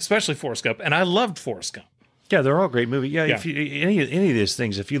them, especially Forrest Gump. And I loved Forrest Gump. Yeah, they're all great movies. Yeah, Yeah. if you, any of these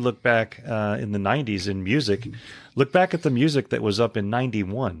things, if you look back in the 90s in music, look back at the music that was up in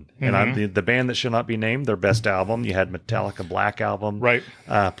 91. And the band that shall not be named, their best album, you had Metallica Black Album, Right.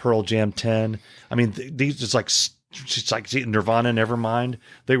 Pearl Jam 10. I mean, these it's like Nirvana, Nevermind.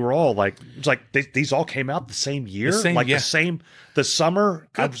 They were all like, it's like these all came out the same year, the summer.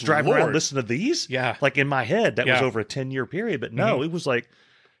 I was driving around listening to these. Yeah. Like in my head, that was Yeah. over a 10-year period. But no, it was like,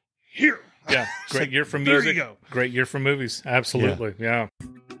 here. Yeah, great year for There music. you go. Great year for movies. Absolutely, yeah.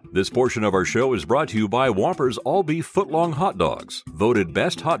 This portion of our show is brought to you by Whompers All-Beef Footlong Hot Dogs, voted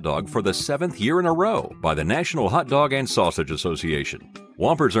best hot dog for the 7th year in a row by the National Hot Dog and Sausage Association.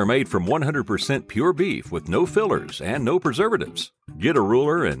 Whompers are made from 100% pure beef with no fillers and no preservatives. Get a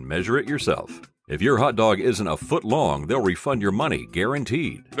ruler and measure it yourself. If your hot dog isn't a foot long, they'll refund your money,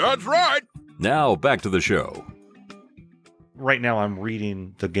 guaranteed. That's right. Now, back to the show. Right now, I'm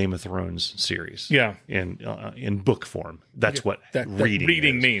reading the Game of Thrones series. Yeah. In book form. That's what That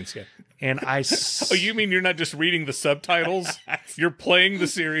reading is. means. Yeah. And Oh, you mean you're not just reading the subtitles? You're playing the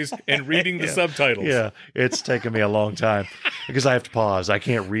series and reading the subtitles. Yeah, it's taken me a long time because I have to pause. I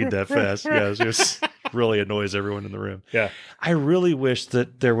can't read that fast. Yeah, it just really annoys everyone in the room. Yeah. I really wish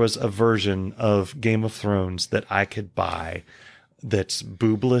that there was a version of Game of Thrones that I could buy that's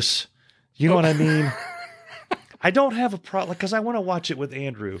boobless. You know what I mean? I don't have a problem because I want to watch it with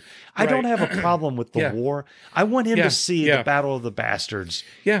Andrew. I don't have a problem with the war. I want him to see the Battle of the Bastards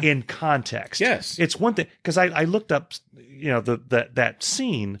in context. Yes. It's one thing because I looked up, that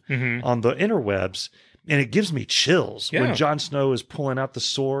scene on the interwebs, and it gives me chills when Jon Snow is pulling out the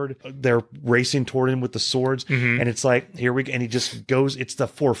sword. They're racing toward him with the swords, and it's like, here we go. And he just goes, it's the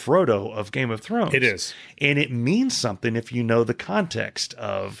For Frodo of Game of Thrones. It is. And it means something if you know the context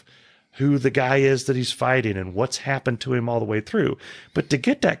of who the guy is that he's fighting and what's happened to him all the way through. But to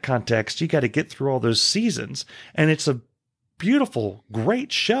get that context, you got to get through all those seasons. And it's a beautiful,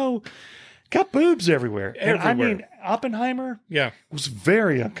 great show. Got boobs everywhere. And I mean, Oppenheimer was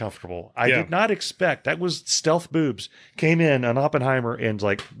very uncomfortable. I did not expect. That was stealth boobs. Came in on Oppenheimer and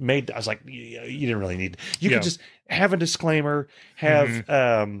I was like, you didn't really need. You could just have a disclaimer, have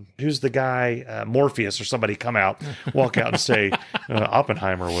who's the guy, Morpheus or somebody come out, walk out and say,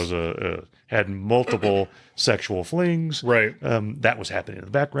 Oppenheimer was had multiple sexual flings. Right. That was happening in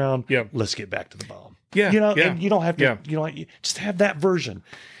the background. Yeah. Let's get back to the bomb. Yeah. And you don't have to, just have that version.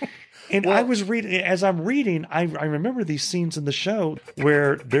 And I was reading, as I'm reading, I remember these scenes in the show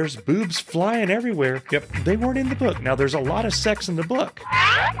where there's boobs flying everywhere. Yep. They weren't in the book. Now, there's a lot of sex in the book.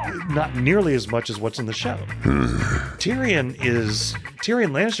 Not nearly as much as what's in the show. Tyrion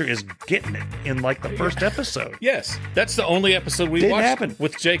Lannister is getting it in like the first episode. Yes. That's the only episode we Didn't watched happen.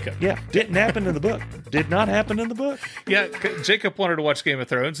 with Jacob. Yeah. Didn't happen in the book. Did not happen in the book. Yeah, Jacob wanted to watch Game of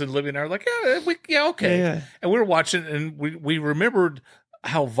Thrones, and Libby and I were like, okay. Yeah. And we were watching, and we remembered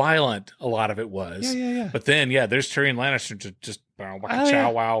how violent a lot of it was. Yeah. But then, there's Tyrion Lannister just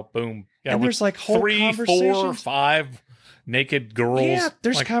chow wow, boom. Yeah, And there's like whole 3, 4, conversations. 5 naked girls. Yeah,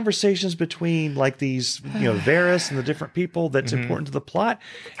 there's conversations between like these, Varys and the different people that's important to the plot,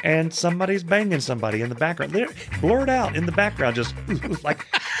 and somebody's banging somebody in the background. They're blurred out in the background, just like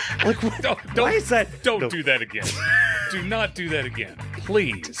why is that? Don't do that again. Do not do that again,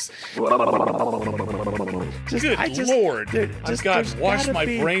 please. Good Lord. I've washed my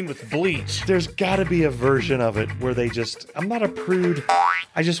brain with bleach. There's got to be a version of it where I'm not a prude.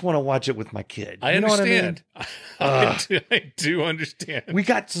 I just want to watch it with my kid. I understand. I do understand. We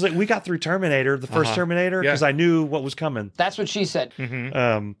got through Terminator, the first Terminator, because I knew what was coming. That's what she said.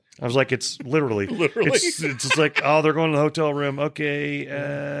 I was like, it's literally. It's like, oh, they're going to the hotel room.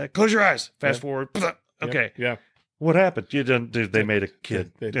 Okay, close your eyes. Fast forward. Okay. Yeah. What happened? They made a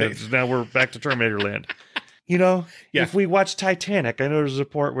kid. Now we're back to Terminator land. If we watch Titanic, I know there's a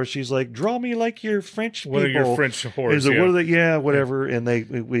part where she's like, "Draw me like your French people." What are your French whores? What are they? Yeah, whatever. And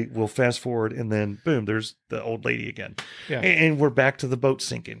we will fast forward, and then boom, there's the old lady again. Yeah. And we're back to the boat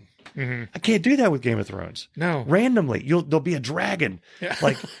sinking. I can't do that with Game of Thrones. No. Randomly, there'll be a dragon,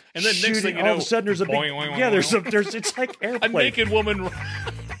 like, and then next thing you know, all of a sudden there's a big, there's it's like airplane. A naked woman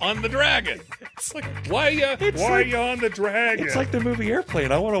on the dragon. It's like, why are you on the dragon? It's like the movie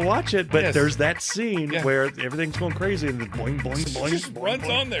Airplane. I want to watch it, but there's that scene where everything's going crazy and the boing, boing, boing. Just boing, runs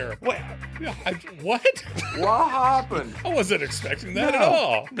boing. on there. What? What? What happened? I wasn't expecting that at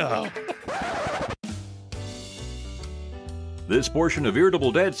all. No. This portion of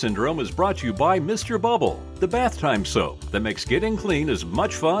Irritable Dad Syndrome is brought to you by Mr. Bubble, the bath time soap that makes getting clean as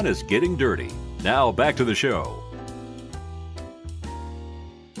much fun as getting dirty. Now back to the show.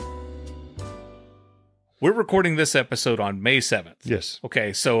 We're recording this episode on May 7th. Yes.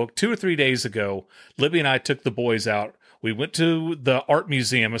 Okay, so 2 or 3 days ago, Libby and I took the boys out. We went to the Art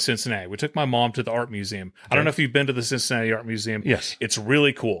Museum of Cincinnati. We took my mom to the Art Museum. I don't know if you've been to the Cincinnati Art Museum. Yes. It's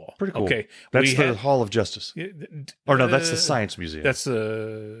really cool. Pretty cool. Okay. That's the Hall of Justice. Or no, that's the Science Museum. That's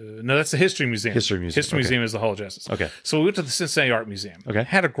the History Museum. History Museum. History Museum is the Hall of Justice. Okay. So we went to the Cincinnati Art Museum. Okay.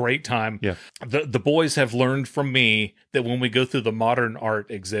 Had a great time. Yeah. The boys have learned from me that when we go through the modern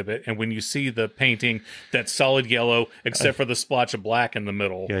art exhibit and when you see the painting that's solid yellow except for the splotch of black in the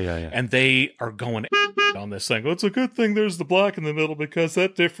middle. Yeah. And they are going on this thing. Well, it's a good thing there's the black in the middle because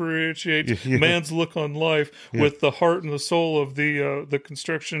that differentiates man's look on life with the heart and the soul of the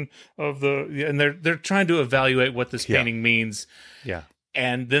construction of and they're trying to evaluate what this painting means. Yeah.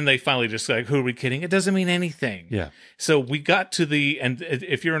 And then they finally just like, who are we kidding? It doesn't mean anything. Yeah. So we got to and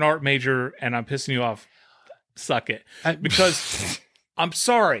if you're an art major and I'm pissing you off, suck it. Because I'm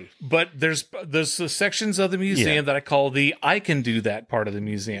sorry, but there's the sections of the museum that I call the I can do that part of the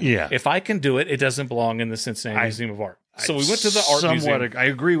museum. Yeah. If I can do it, it doesn't belong in the Cincinnati Museum of Art. So we went to the art museum. I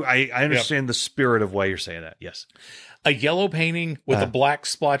agree. I understand the spirit of why you're saying that. Yes. A yellow painting with a black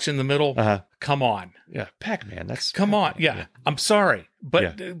splotch in the middle. Come on. Yeah. Pac-Man. Come on. Yeah. I'm sorry,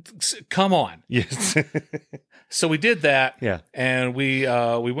 but come on. Yes. So we did that. Yeah. And we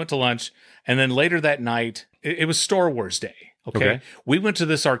went to lunch. And then later that night, it was Star Wars Day. Okay. We went to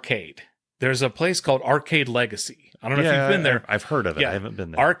this arcade. There's a place called Arcade Legacy. I don't know if you've been there. I've heard of it. I haven't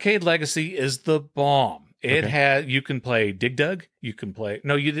been there. Arcade Legacy is the bomb. It had, you can play Dig Dug. You can play,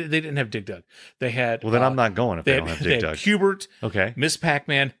 they didn't have Dig Dug. They had, well, then I'm not going if they don't have Dig Dug. Hubert. Okay. Miss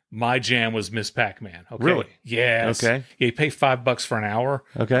Pac-Man. My jam was Miss Pac-Man. Okay. Really? Yes. Okay. Yeah, you pay $5 for an hour.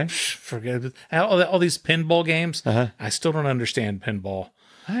 Okay. Forget it. All these pinball games. I still don't understand pinball.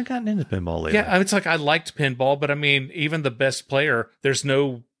 I haven't gotten into pinball lately. Yeah, it's like I liked pinball, but I mean, even the best player, there's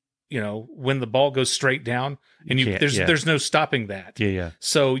no, when the ball goes straight down, and there's no stopping that. Yeah.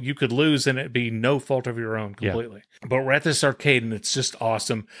 So you could lose, and it'd be no fault of your own completely. Yeah. But we're at this arcade, and it's just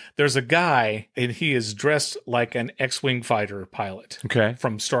awesome. There's a guy, and he is dressed like an X-wing fighter pilot. Okay.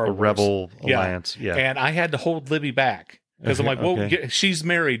 From Star Wars. Rebel Alliance. Yeah. And I had to hold Libby back. Because I'm like, well, she's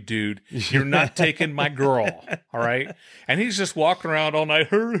married, dude. You're not taking my girl, all right? And he's just walking around all night.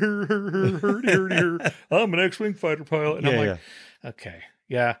 I'm an X-wing fighter pilot. And I'm like, okay,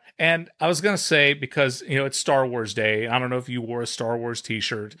 yeah. And I was going to say, because, it's Star Wars Day. I don't know if you wore a Star Wars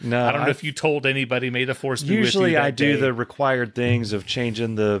T-shirt. No. I don't know if you told anybody, may the Force be with you. Usually I do the required things of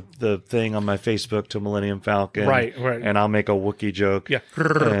changing the thing on my Facebook to Millennium Falcon. Right. And I'll make a Wookiee joke. Yeah.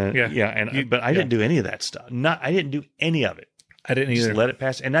 But I didn't do any of that stuff. I didn't do any of it. I didn't either. Just let it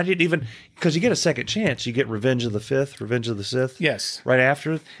pass. And I didn't even, because you get a second chance. You get Revenge of the Sith. Yes. Right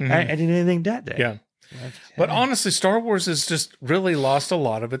after. Mm-hmm. I didn't do anything that day. Yeah. But honestly, Star Wars has just really lost a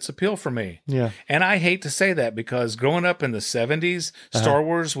lot of its appeal for me. Yeah. And I hate to say that because growing up in the 70s, Star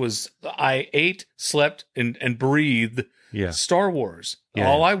Wars was, I ate, slept, and breathed Star Wars. Yeah.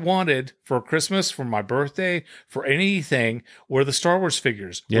 All I wanted for Christmas, for my birthday, for anything were the Star Wars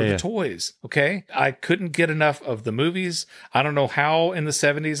figures, were the toys. Okay. I couldn't get enough of the movies. I don't know how in the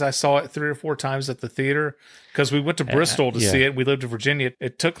 70s I saw it 3 or 4 times at the theater because we went to Bristol to see it. We lived in Virginia.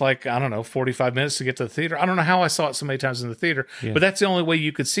 It took 45 minutes to get to the theater. I don't know how I saw it so many times in the theater, but that's the only way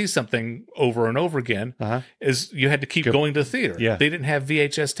you could see something over and over again is you had to keep going to the theater. Yeah. They didn't have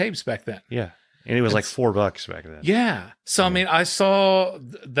VHS tapes back then. Yeah. And it was like $4 back then. Yeah. So, I mean, I saw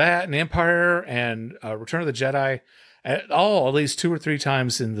that and Empire and Return of the Jedi at least 2 or 3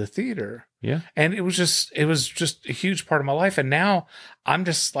 times in the theater. Yeah. And it was just a huge part of my life. And now I'm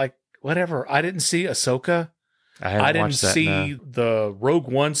just like, whatever. I didn't see Ahsoka. I didn't see the Rogue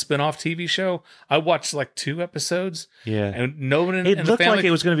One spinoff TV show. I watched 2 episodes. Yeah. And no one in the family... like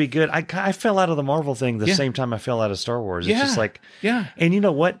it was going to be good. I fell out of the Marvel thing the same time I fell out of Star Wars. It's just like... Yeah. And you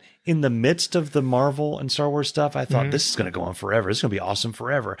know what? In the midst of the Marvel and Star Wars stuff, I thought, this is going to go on forever. This is going to be awesome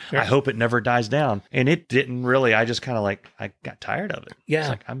forever. Yeah. I hope it never dies down. And it didn't really. I just kind of I got tired of it. Yeah. It's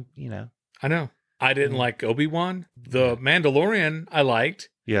like, I know. I didn't like Obi-Wan. The Mandalorian I liked.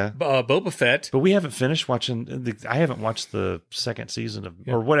 Yeah. Boba Fett. But we haven't finished watching. I haven't watched the second season of,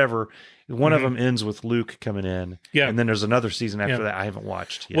 or whatever. One of them ends with Luke coming in. Yeah. And then there's another season after that I haven't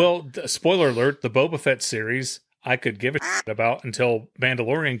watched yet. Well, spoiler alert, the Boba Fett series, I could give a shit about until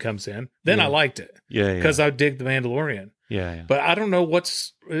Mandalorian comes in. Then I liked it. Yeah. Because I dig the Mandalorian. Yeah. But I don't know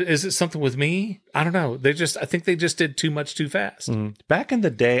is it something with me? I don't know. I think they just did too much too fast. Back in the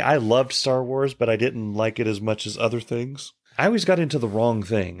day, I loved Star Wars, but I didn't like it as much as other things. I always got into the wrong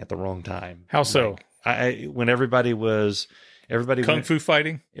thing at the wrong time. How so? When everybody Kung Fu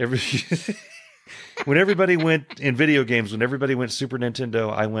fighting? When everybody went in video games, when everybody went Super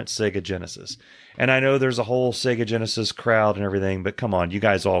Nintendo, I went Sega Genesis. And I know there's a whole Sega Genesis crowd and everything, but come on, you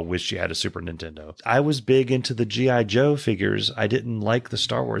guys all wish you had a Super Nintendo. I was big into the G.I. Joe figures. I didn't like the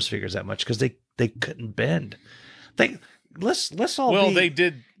Star Wars figures that much because they couldn't bend. Let's all well, be, they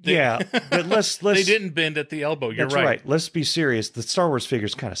did. But let's they didn't bend at the elbow. You're that's right. Let's be serious. The Star Wars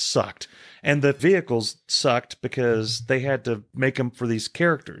figures kind of sucked. And the vehicles sucked because they had to make them for these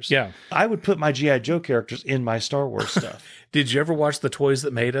characters. Yeah. I would put my G.I. Joe characters in my Star Wars stuff. Did you ever watch The Toys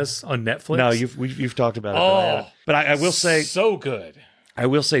That Made Us on Netflix? No, you've talked about it. But I will say... So good. I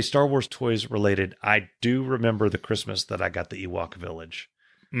will say Star Wars toys related, I do remember the Christmas that I got the Ewok Village.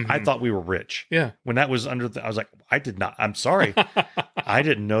 I thought we were rich. Yeah. When that was I was like, I'm sorry. I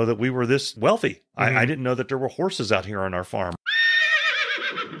didn't know that we were this wealthy. I didn't know that there were horses out here on our farm.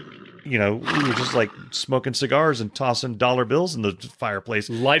 We were just like smoking cigars and tossing dollar bills in the fireplace.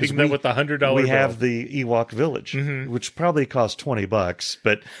 Lighting them with $100 bill. We have the Ewok Village, which probably cost $20.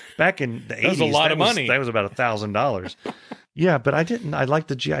 But back in the 80s, that was a lot of money. That was about $1,000. Yeah, but I liked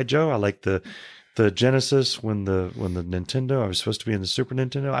the G.I. Joe. I liked the Genesis when the Nintendo. I was supposed to be in the Super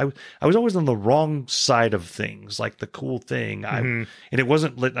Nintendo. I was always on the wrong side of things, like the cool thing. And it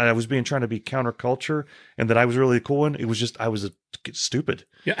wasn't. I was trying to be counterculture, and that I was really the cool one. It was just I was stupid.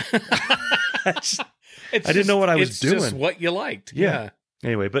 Yeah, I didn't know what I was doing. It's just what you liked. Yeah.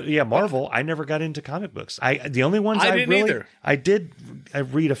 Anyway, but yeah, Marvel. I never got into comic books. The only ones I didn't either. I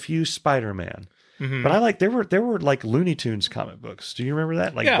read a few Spider-Man. But they were like Looney Tunes comic books. Do you remember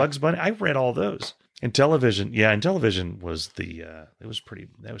that? Like Bugs Bunny. I read all those. And television, was it was pretty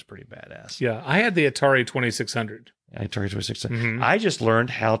badass. Yeah, I had the Atari 2600. Atari 2600. I just learned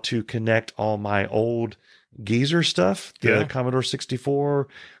how to connect all my old geezer stuff, the Commodore 64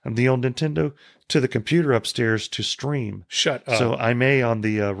 and the old Nintendo, to the computer upstairs to stream. Shut up. So I may on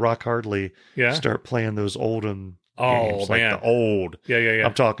the Rock Hardly start playing those olden games, like the old. Yeah.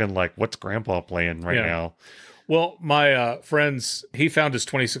 I'm talking like, what's Grandpa playing right now? Well, my friends, he found his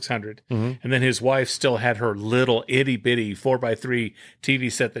 2600, and then his wife still had her little itty bitty 4x3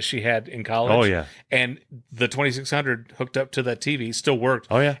 TV set that she had in college. Oh yeah, and the 2600 hooked up to that TV still worked.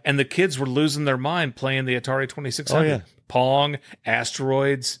 Oh yeah, and the kids were losing their mind playing the Atari 2600. Oh yeah, Pong,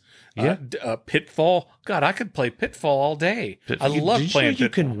 Asteroids. Pitfall. God, I could play Pitfall all day. I love playing Pitfall. You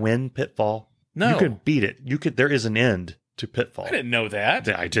can win Pitfall. No, you can beat it. There is an end to Pitfall. I didn't know that.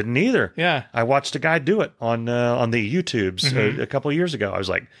 I didn't either. Yeah, I watched a guy do it on the YouTubes a couple of years ago. I was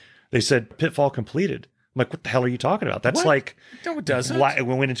like, they said Pitfall completed. I'm like, what the hell are you talking about? That's like, no, it doesn't.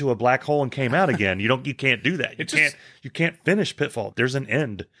 We went into a black hole and came out again. You can't do that. You can't finish Pitfall. There's an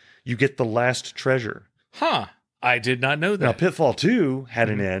end. You get the last treasure. Huh. I did not know that. Now, Pitfall 2 had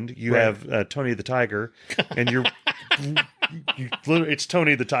an end. You have Tony the Tiger, and it's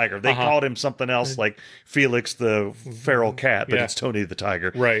Tony the Tiger. They called him something else, like Felix the Feral Cat, but it's Tony the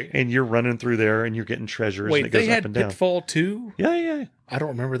Tiger. Right. And you're running through there, and you're getting treasures, Wait, and it goes they up and down. had Pitfall 2? Yeah. I don't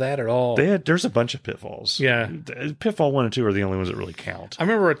remember that at all. There's a bunch of Pitfalls. Yeah. Pitfall 1 and 2 are the only ones that really count. I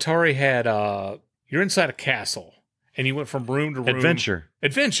remember Atari had, you're inside a castle. And you went from room to room.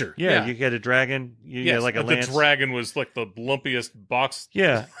 Adventure. Yeah, you had a dragon. You had like a lance. The dragon was like the lumpiest box.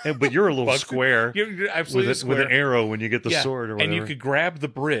 Yeah, but you're a little square. You're absolutely square. With an arrow when you get the sword or whatever. And you could grab the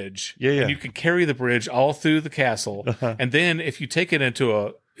bridge. Yeah. And you could carry the bridge all through the castle. And then if you take it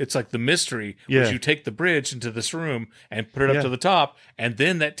into it's like the mystery, which you take the bridge into this room and put it up to the top, and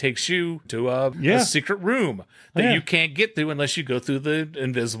then that takes you to a secret room that you can't get through unless you go through the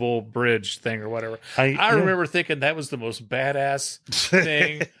invisible bridge thing or whatever. I remember thinking that was the most badass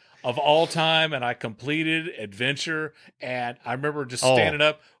thing of all time, and I completed Adventure, and I remember just standing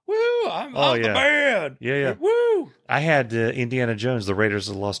up, woo, I'm the man. Yeah. Woo. I had Indiana Jones, the Raiders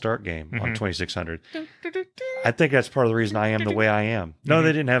of the Lost Ark game on 2600. I think that's part of the reason I am the way I am. No,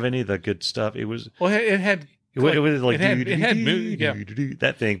 they didn't have any of the good stuff. It was... Well, it had... It was like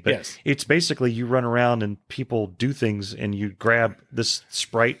that thing, but it's basically you run around and people do things, and you grab this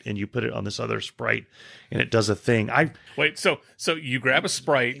sprite and you put it on this other sprite, and it does a thing. So you grab a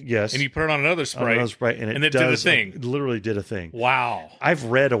sprite, yes, and you put it on another sprite, and it did a thing. It literally did a thing. Wow! I've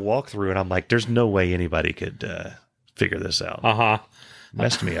read a walkthrough, and I'm like, there's no way anybody could figure this out.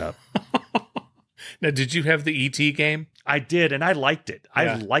 Messed me up. Now, did you have the E.T. game? I did, and I liked it.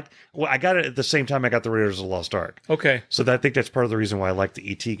 Yeah. I got it at the same time I got the Raiders of the Lost Ark. Okay. So I think that's part of the reason why I like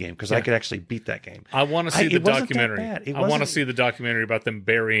the E.T. game, because I could actually beat that game. I want to see the it wasn't that documentary. bad. It I want to wasn't- see the documentary about them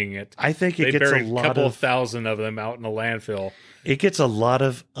burying it. I think it They gets a buried a lot couple of thousand of them out in the landfill. It gets a lot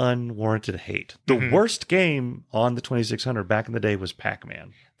of unwarranted hate. The worst game on the 2600 back in the day was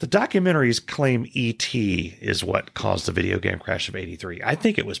Pac-Man. The documentaries claim E.T. is what caused the video game crash of 83. I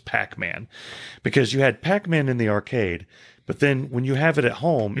think it was Pac-Man, because you had Pac-Man in the arcade, but then when you have it at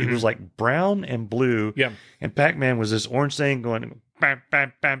home, it was like brown and blue. Yeah. And Pac-Man was this orange thing going bam,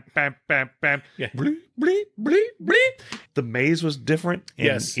 bam, bam, bam, bam, bam. Yeah. Bleep, bleep, bleep, bleep. The maze was different. And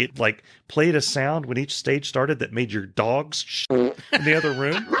Yes. it like played a sound when each stage started that made your dogs in the other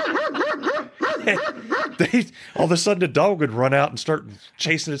room. All of a sudden, the dog would run out and start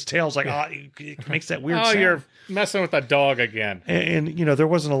chasing its tail. It's like, it makes that weird sound. You're messing with a dog again. And, there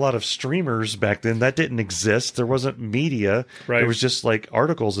wasn't a lot of streamers back then. That didn't exist. There wasn't media. Right. There was just like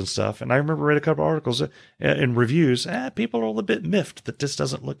articles and stuff. And I remember read a couple articles and reviews. People are a little bit miffed that this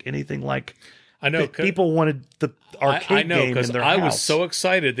doesn't look anything like. I know. People wanted the arcade I know, game in because their I house. was so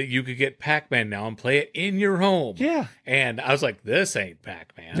excited that you could get Pac-Man now and play it in your home. Yeah. And I was like, this ain't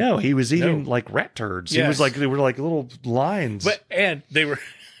Pac-Man. No, he was eating No. like rat turds. He Yes. was like, they were like little lines. And they were,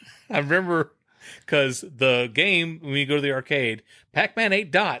 I remember, because the game, when you go to the arcade, Pac-Man ate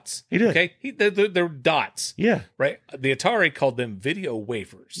dots. He did. Okay? They're dots. Yeah. Right? The Atari called them video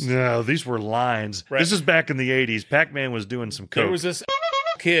wafers. No, these were lines. Right. This is back in the 80s. Pac-Man was doing some coke. There was this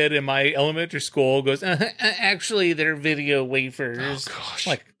kid in my elementary school goes, actually, they're video wafers. Oh, gosh.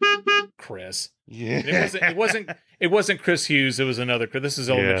 Like, Chris. Yeah. It wasn't Chris Hughes. It was another Chris. This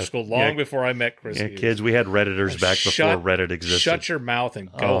is elementary Yeah. school, long before I met Chris Yeah, Hughes. kids, we had Redditors back before Reddit existed. Shut your mouth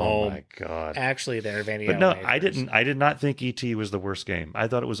and go oh home. my god! Actually, they're video. But no, wafers. I did not think ET was the worst game. I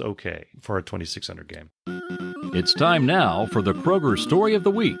thought it was okay for a 2600 game. It's time now for the Kroger Story of the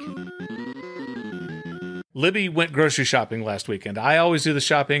Week. Libby went grocery shopping last weekend. I always do the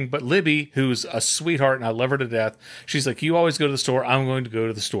shopping, but Libby, who's a sweetheart and I love her to death, she's like, you always go to the store. I'm going to go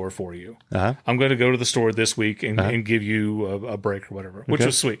to the store for you. Uh-huh. I'm going to go to the store this week and give you a break or whatever, which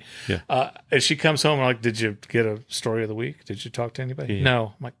was sweet. Yeah. As she comes home, I'm like, did you get a story of the week? Did you talk to anybody? Yeah.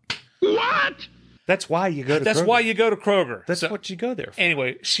 No. I'm like, What? That's why you go to. that's Kroger. why you go to Kroger. That's So- what you go there for.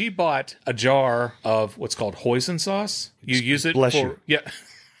 Anyway, she bought a jar of what's called hoisin sauce. You use it Bless for you. yeah.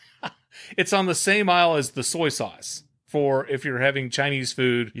 It's on the same aisle as the soy sauce for if you're having Chinese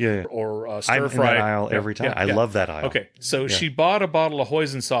food Yeah. or I'm stir in fry. that aisle every time. I love that aisle. Okay, so she bought a bottle of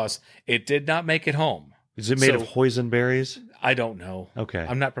hoisin sauce. It did not make it home. Is it made So- of hoisin berries? I don't know. Okay.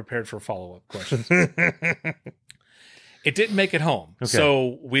 I'm not prepared for follow-up questions. It didn't make it home. Okay.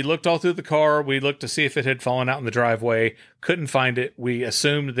 So we looked all through the car. We looked to see if it had fallen out in the driveway. Couldn't find it. We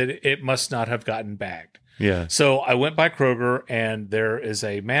assumed that it must not have gotten bagged. Yeah. So I went by Kroger, and there is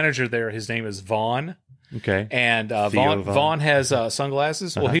a manager there. His name is Vaughn. Okay. And Theo Vaughn has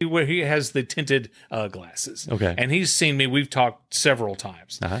sunglasses. Well, he has the tinted glasses. Okay. And he's seen me. We've talked several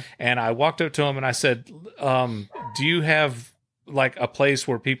times. And I walked up to him and I said, do you have like a place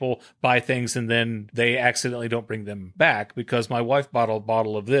where people buy things and then they accidentally don't bring them back? Because my wife bought a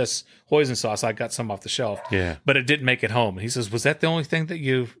bottle of this hoisin sauce. I got some off the shelf. Yeah. But it didn't make it home. And he says, was that the only thing that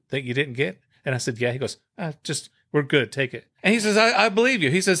you didn't get? And I said, yeah. He goes, we're good. Take it. And he says, I believe you.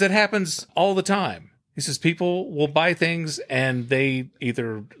 He says, it happens all the time. He says, people will buy things and they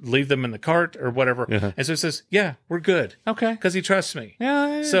either leave them in the cart or whatever. Yeah. And so he says, yeah, we're good. Okay. Because he trusts me.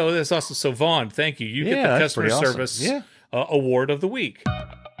 Yeah. So that's awesome. So Vaughn, thank you. You get Yeah, the that's customer pretty awesome. service Yeah. award of the week.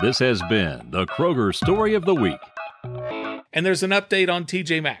 This has been the Kroger Story of the Week. And there's an update on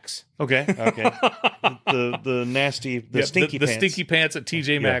TJ Maxx. Okay. the nasty, Yeah, stinky the pants. stinky pants at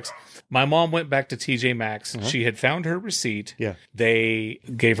TJ Maxx. My mom went back to TJ Maxx. She had found her receipt. Yeah. They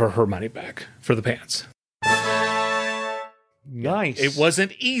gave her money back for the pants. Nice. It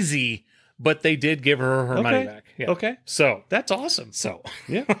wasn't easy, but they did give her money back. Yeah. Okay. So That's awesome.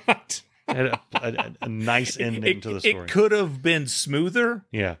 Yeah. And a nice ending to the story. It could have been smoother.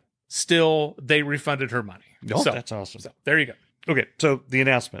 Yeah. Still, they refunded her money. Oh, so, that's awesome. So there you go. Okay, so the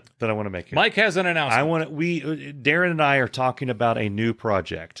announcement that I want to make here. Mike has an announcement. Darin and I are talking about a new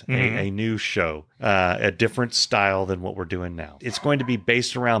project, a new show, a different style than what we're doing now. It's going to be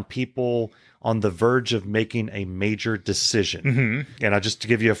based around people on the verge of making a major decision. And just to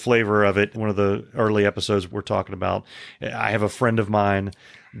give you a flavor of it, one of the early episodes we're talking about, I have a friend of mine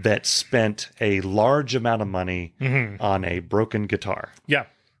that spent a large amount of money on a broken guitar. Yeah.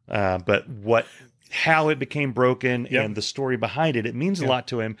 But how it became broken and the story behind it, it means a lot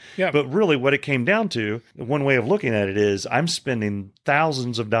to him. Yeah. But really what it came down to, one way of looking at it is I'm spending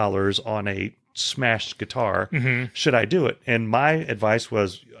thousands of dollars on a smashed guitar. Should I do it? And my advice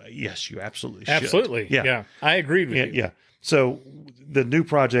was, yes, you absolutely should. Absolutely. Yeah. I agreed with you. Yeah. So the new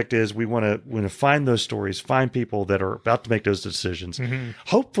project is we want to find those stories, find people that are about to make those decisions,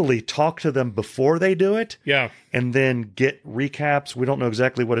 hopefully talk to them before they do it. Yeah. And then get recaps. We don't know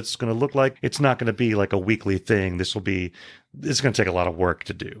exactly what it's going to look like. It's not going to be like a weekly thing. It's going to take a lot of work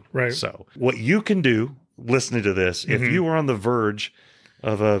to do. Right. So what you can do listening to this, if you are on the verge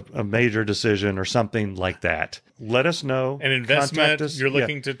of a major decision or something like that, let us know. An investment, you're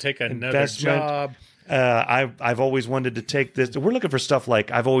looking to take another job. I've always wanted to take this. We're looking for stuff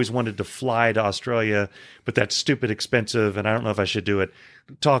like I've always wanted to fly to Australia, but that's stupid expensive, and I don't know if I should do it.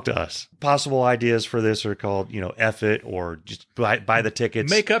 Talk to us. Possible ideas for this are called, F it, or just buy the tickets.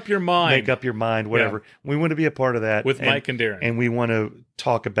 Make up your mind. Make up your mind, whatever. Yeah. We want to be a part of that. With Mike and Darin. And we want to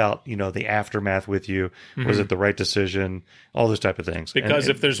talk about, the aftermath with you. Was it the right decision? All those type of things. Because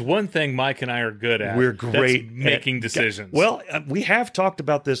if there's one thing Mike and I are good at, we're great at making decisions. Well, we have talked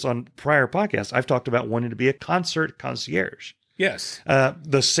about this on prior podcasts. I've talked about wanting to be a concert concierge. Yes.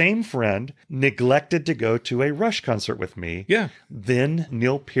 The same friend neglected to go to a Rush concert with me. Yeah. Then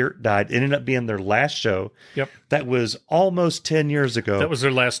Neil Peart died. It ended up being their last show. Yep. That was almost 10 years ago. That was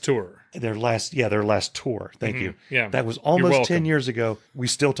their last tour. Their last tour. Thank you. Yeah. That was almost 10 years ago. We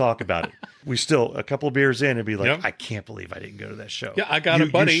still talk about it. We still, a couple of beers in, and be like, I can't believe I didn't go to that show. Yeah, I got a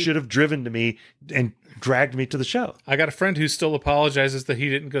buddy. You should have driven to me and dragged me to the show. I got a friend who still apologizes that he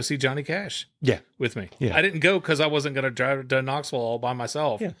didn't go see Johnny Cash. Yeah. With me. Yeah. I didn't go because I wasn't going to drive to Knoxville all by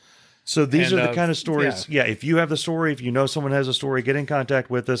myself. Yeah. So these are the kind of stories. Yeah. If you have the story, if you know someone has a story, get in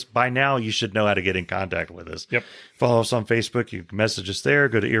contact with us. By now, you should know how to get in contact with us. Yep. Follow us on Facebook. You can message us there.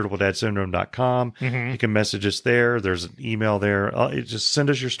 Go to irritabledadsyndrome.com. You can message us there. There's an email there. Just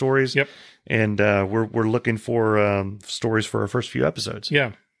send us your stories. Yep. And we're looking for stories for our first few episodes.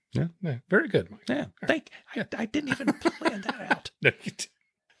 Yeah. Yeah. Very good, Mike. Yeah. I didn't even plan that out. No, you didn't.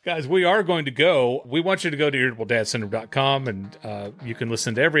 Guys, we are going to go. We want you to go to irritabledadsyndrome.com, and you can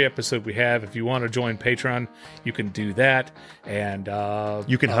listen to every episode we have. If you want to join Patreon, you can do that. And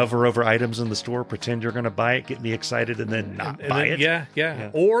you can hover over items in the store, pretend you're going to buy it, get me excited, and then not buy it.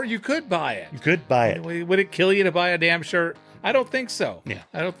 Yeah. Or you could buy it. You could buy it. Would it kill you to buy a damn shirt? I don't think so. Yeah.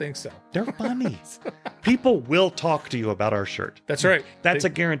 I don't think so. They're funny. People will talk to you about our shirt. That's right. That's a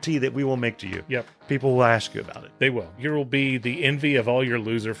guarantee that we will make to you. Yep. People will ask you about it. They will. You will be the envy of all your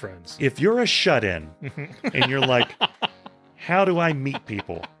loser friends. If you're a shut-in and you're like, how do I meet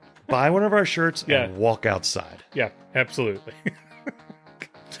people? Buy one of our shirts and walk outside. Yeah, absolutely.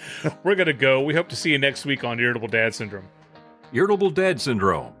 We're going to go. We hope to see you next week on Irritable Dad Syndrome. Irritable Dad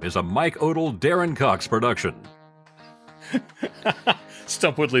Syndrome is a Mike Odell, Darin Cox production.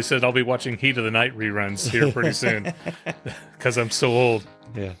 Stump Woodley said I'll be watching Heat of the Night reruns here pretty soon because I'm so old.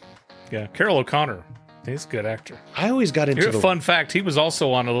 Yeah. Carol O'Connor, he's a good actor. I always got into fun fact, he was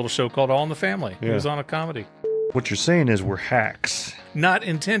also on a little show called All in the Family. He was on a comedy. What you're saying is we're hacks. Not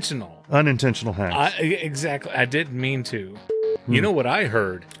intentional. Unintentional hacks. Exactly. I didn't mean to. You know what I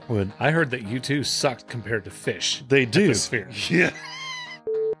heard? What? I heard that you two sucked compared to fish. They do. The sphere. Yeah.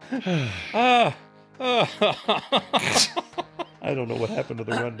 I don't know what happened to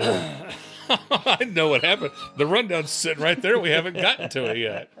the rundown. I know what happened. The rundown's sitting right there. We haven't gotten to it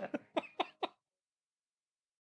yet.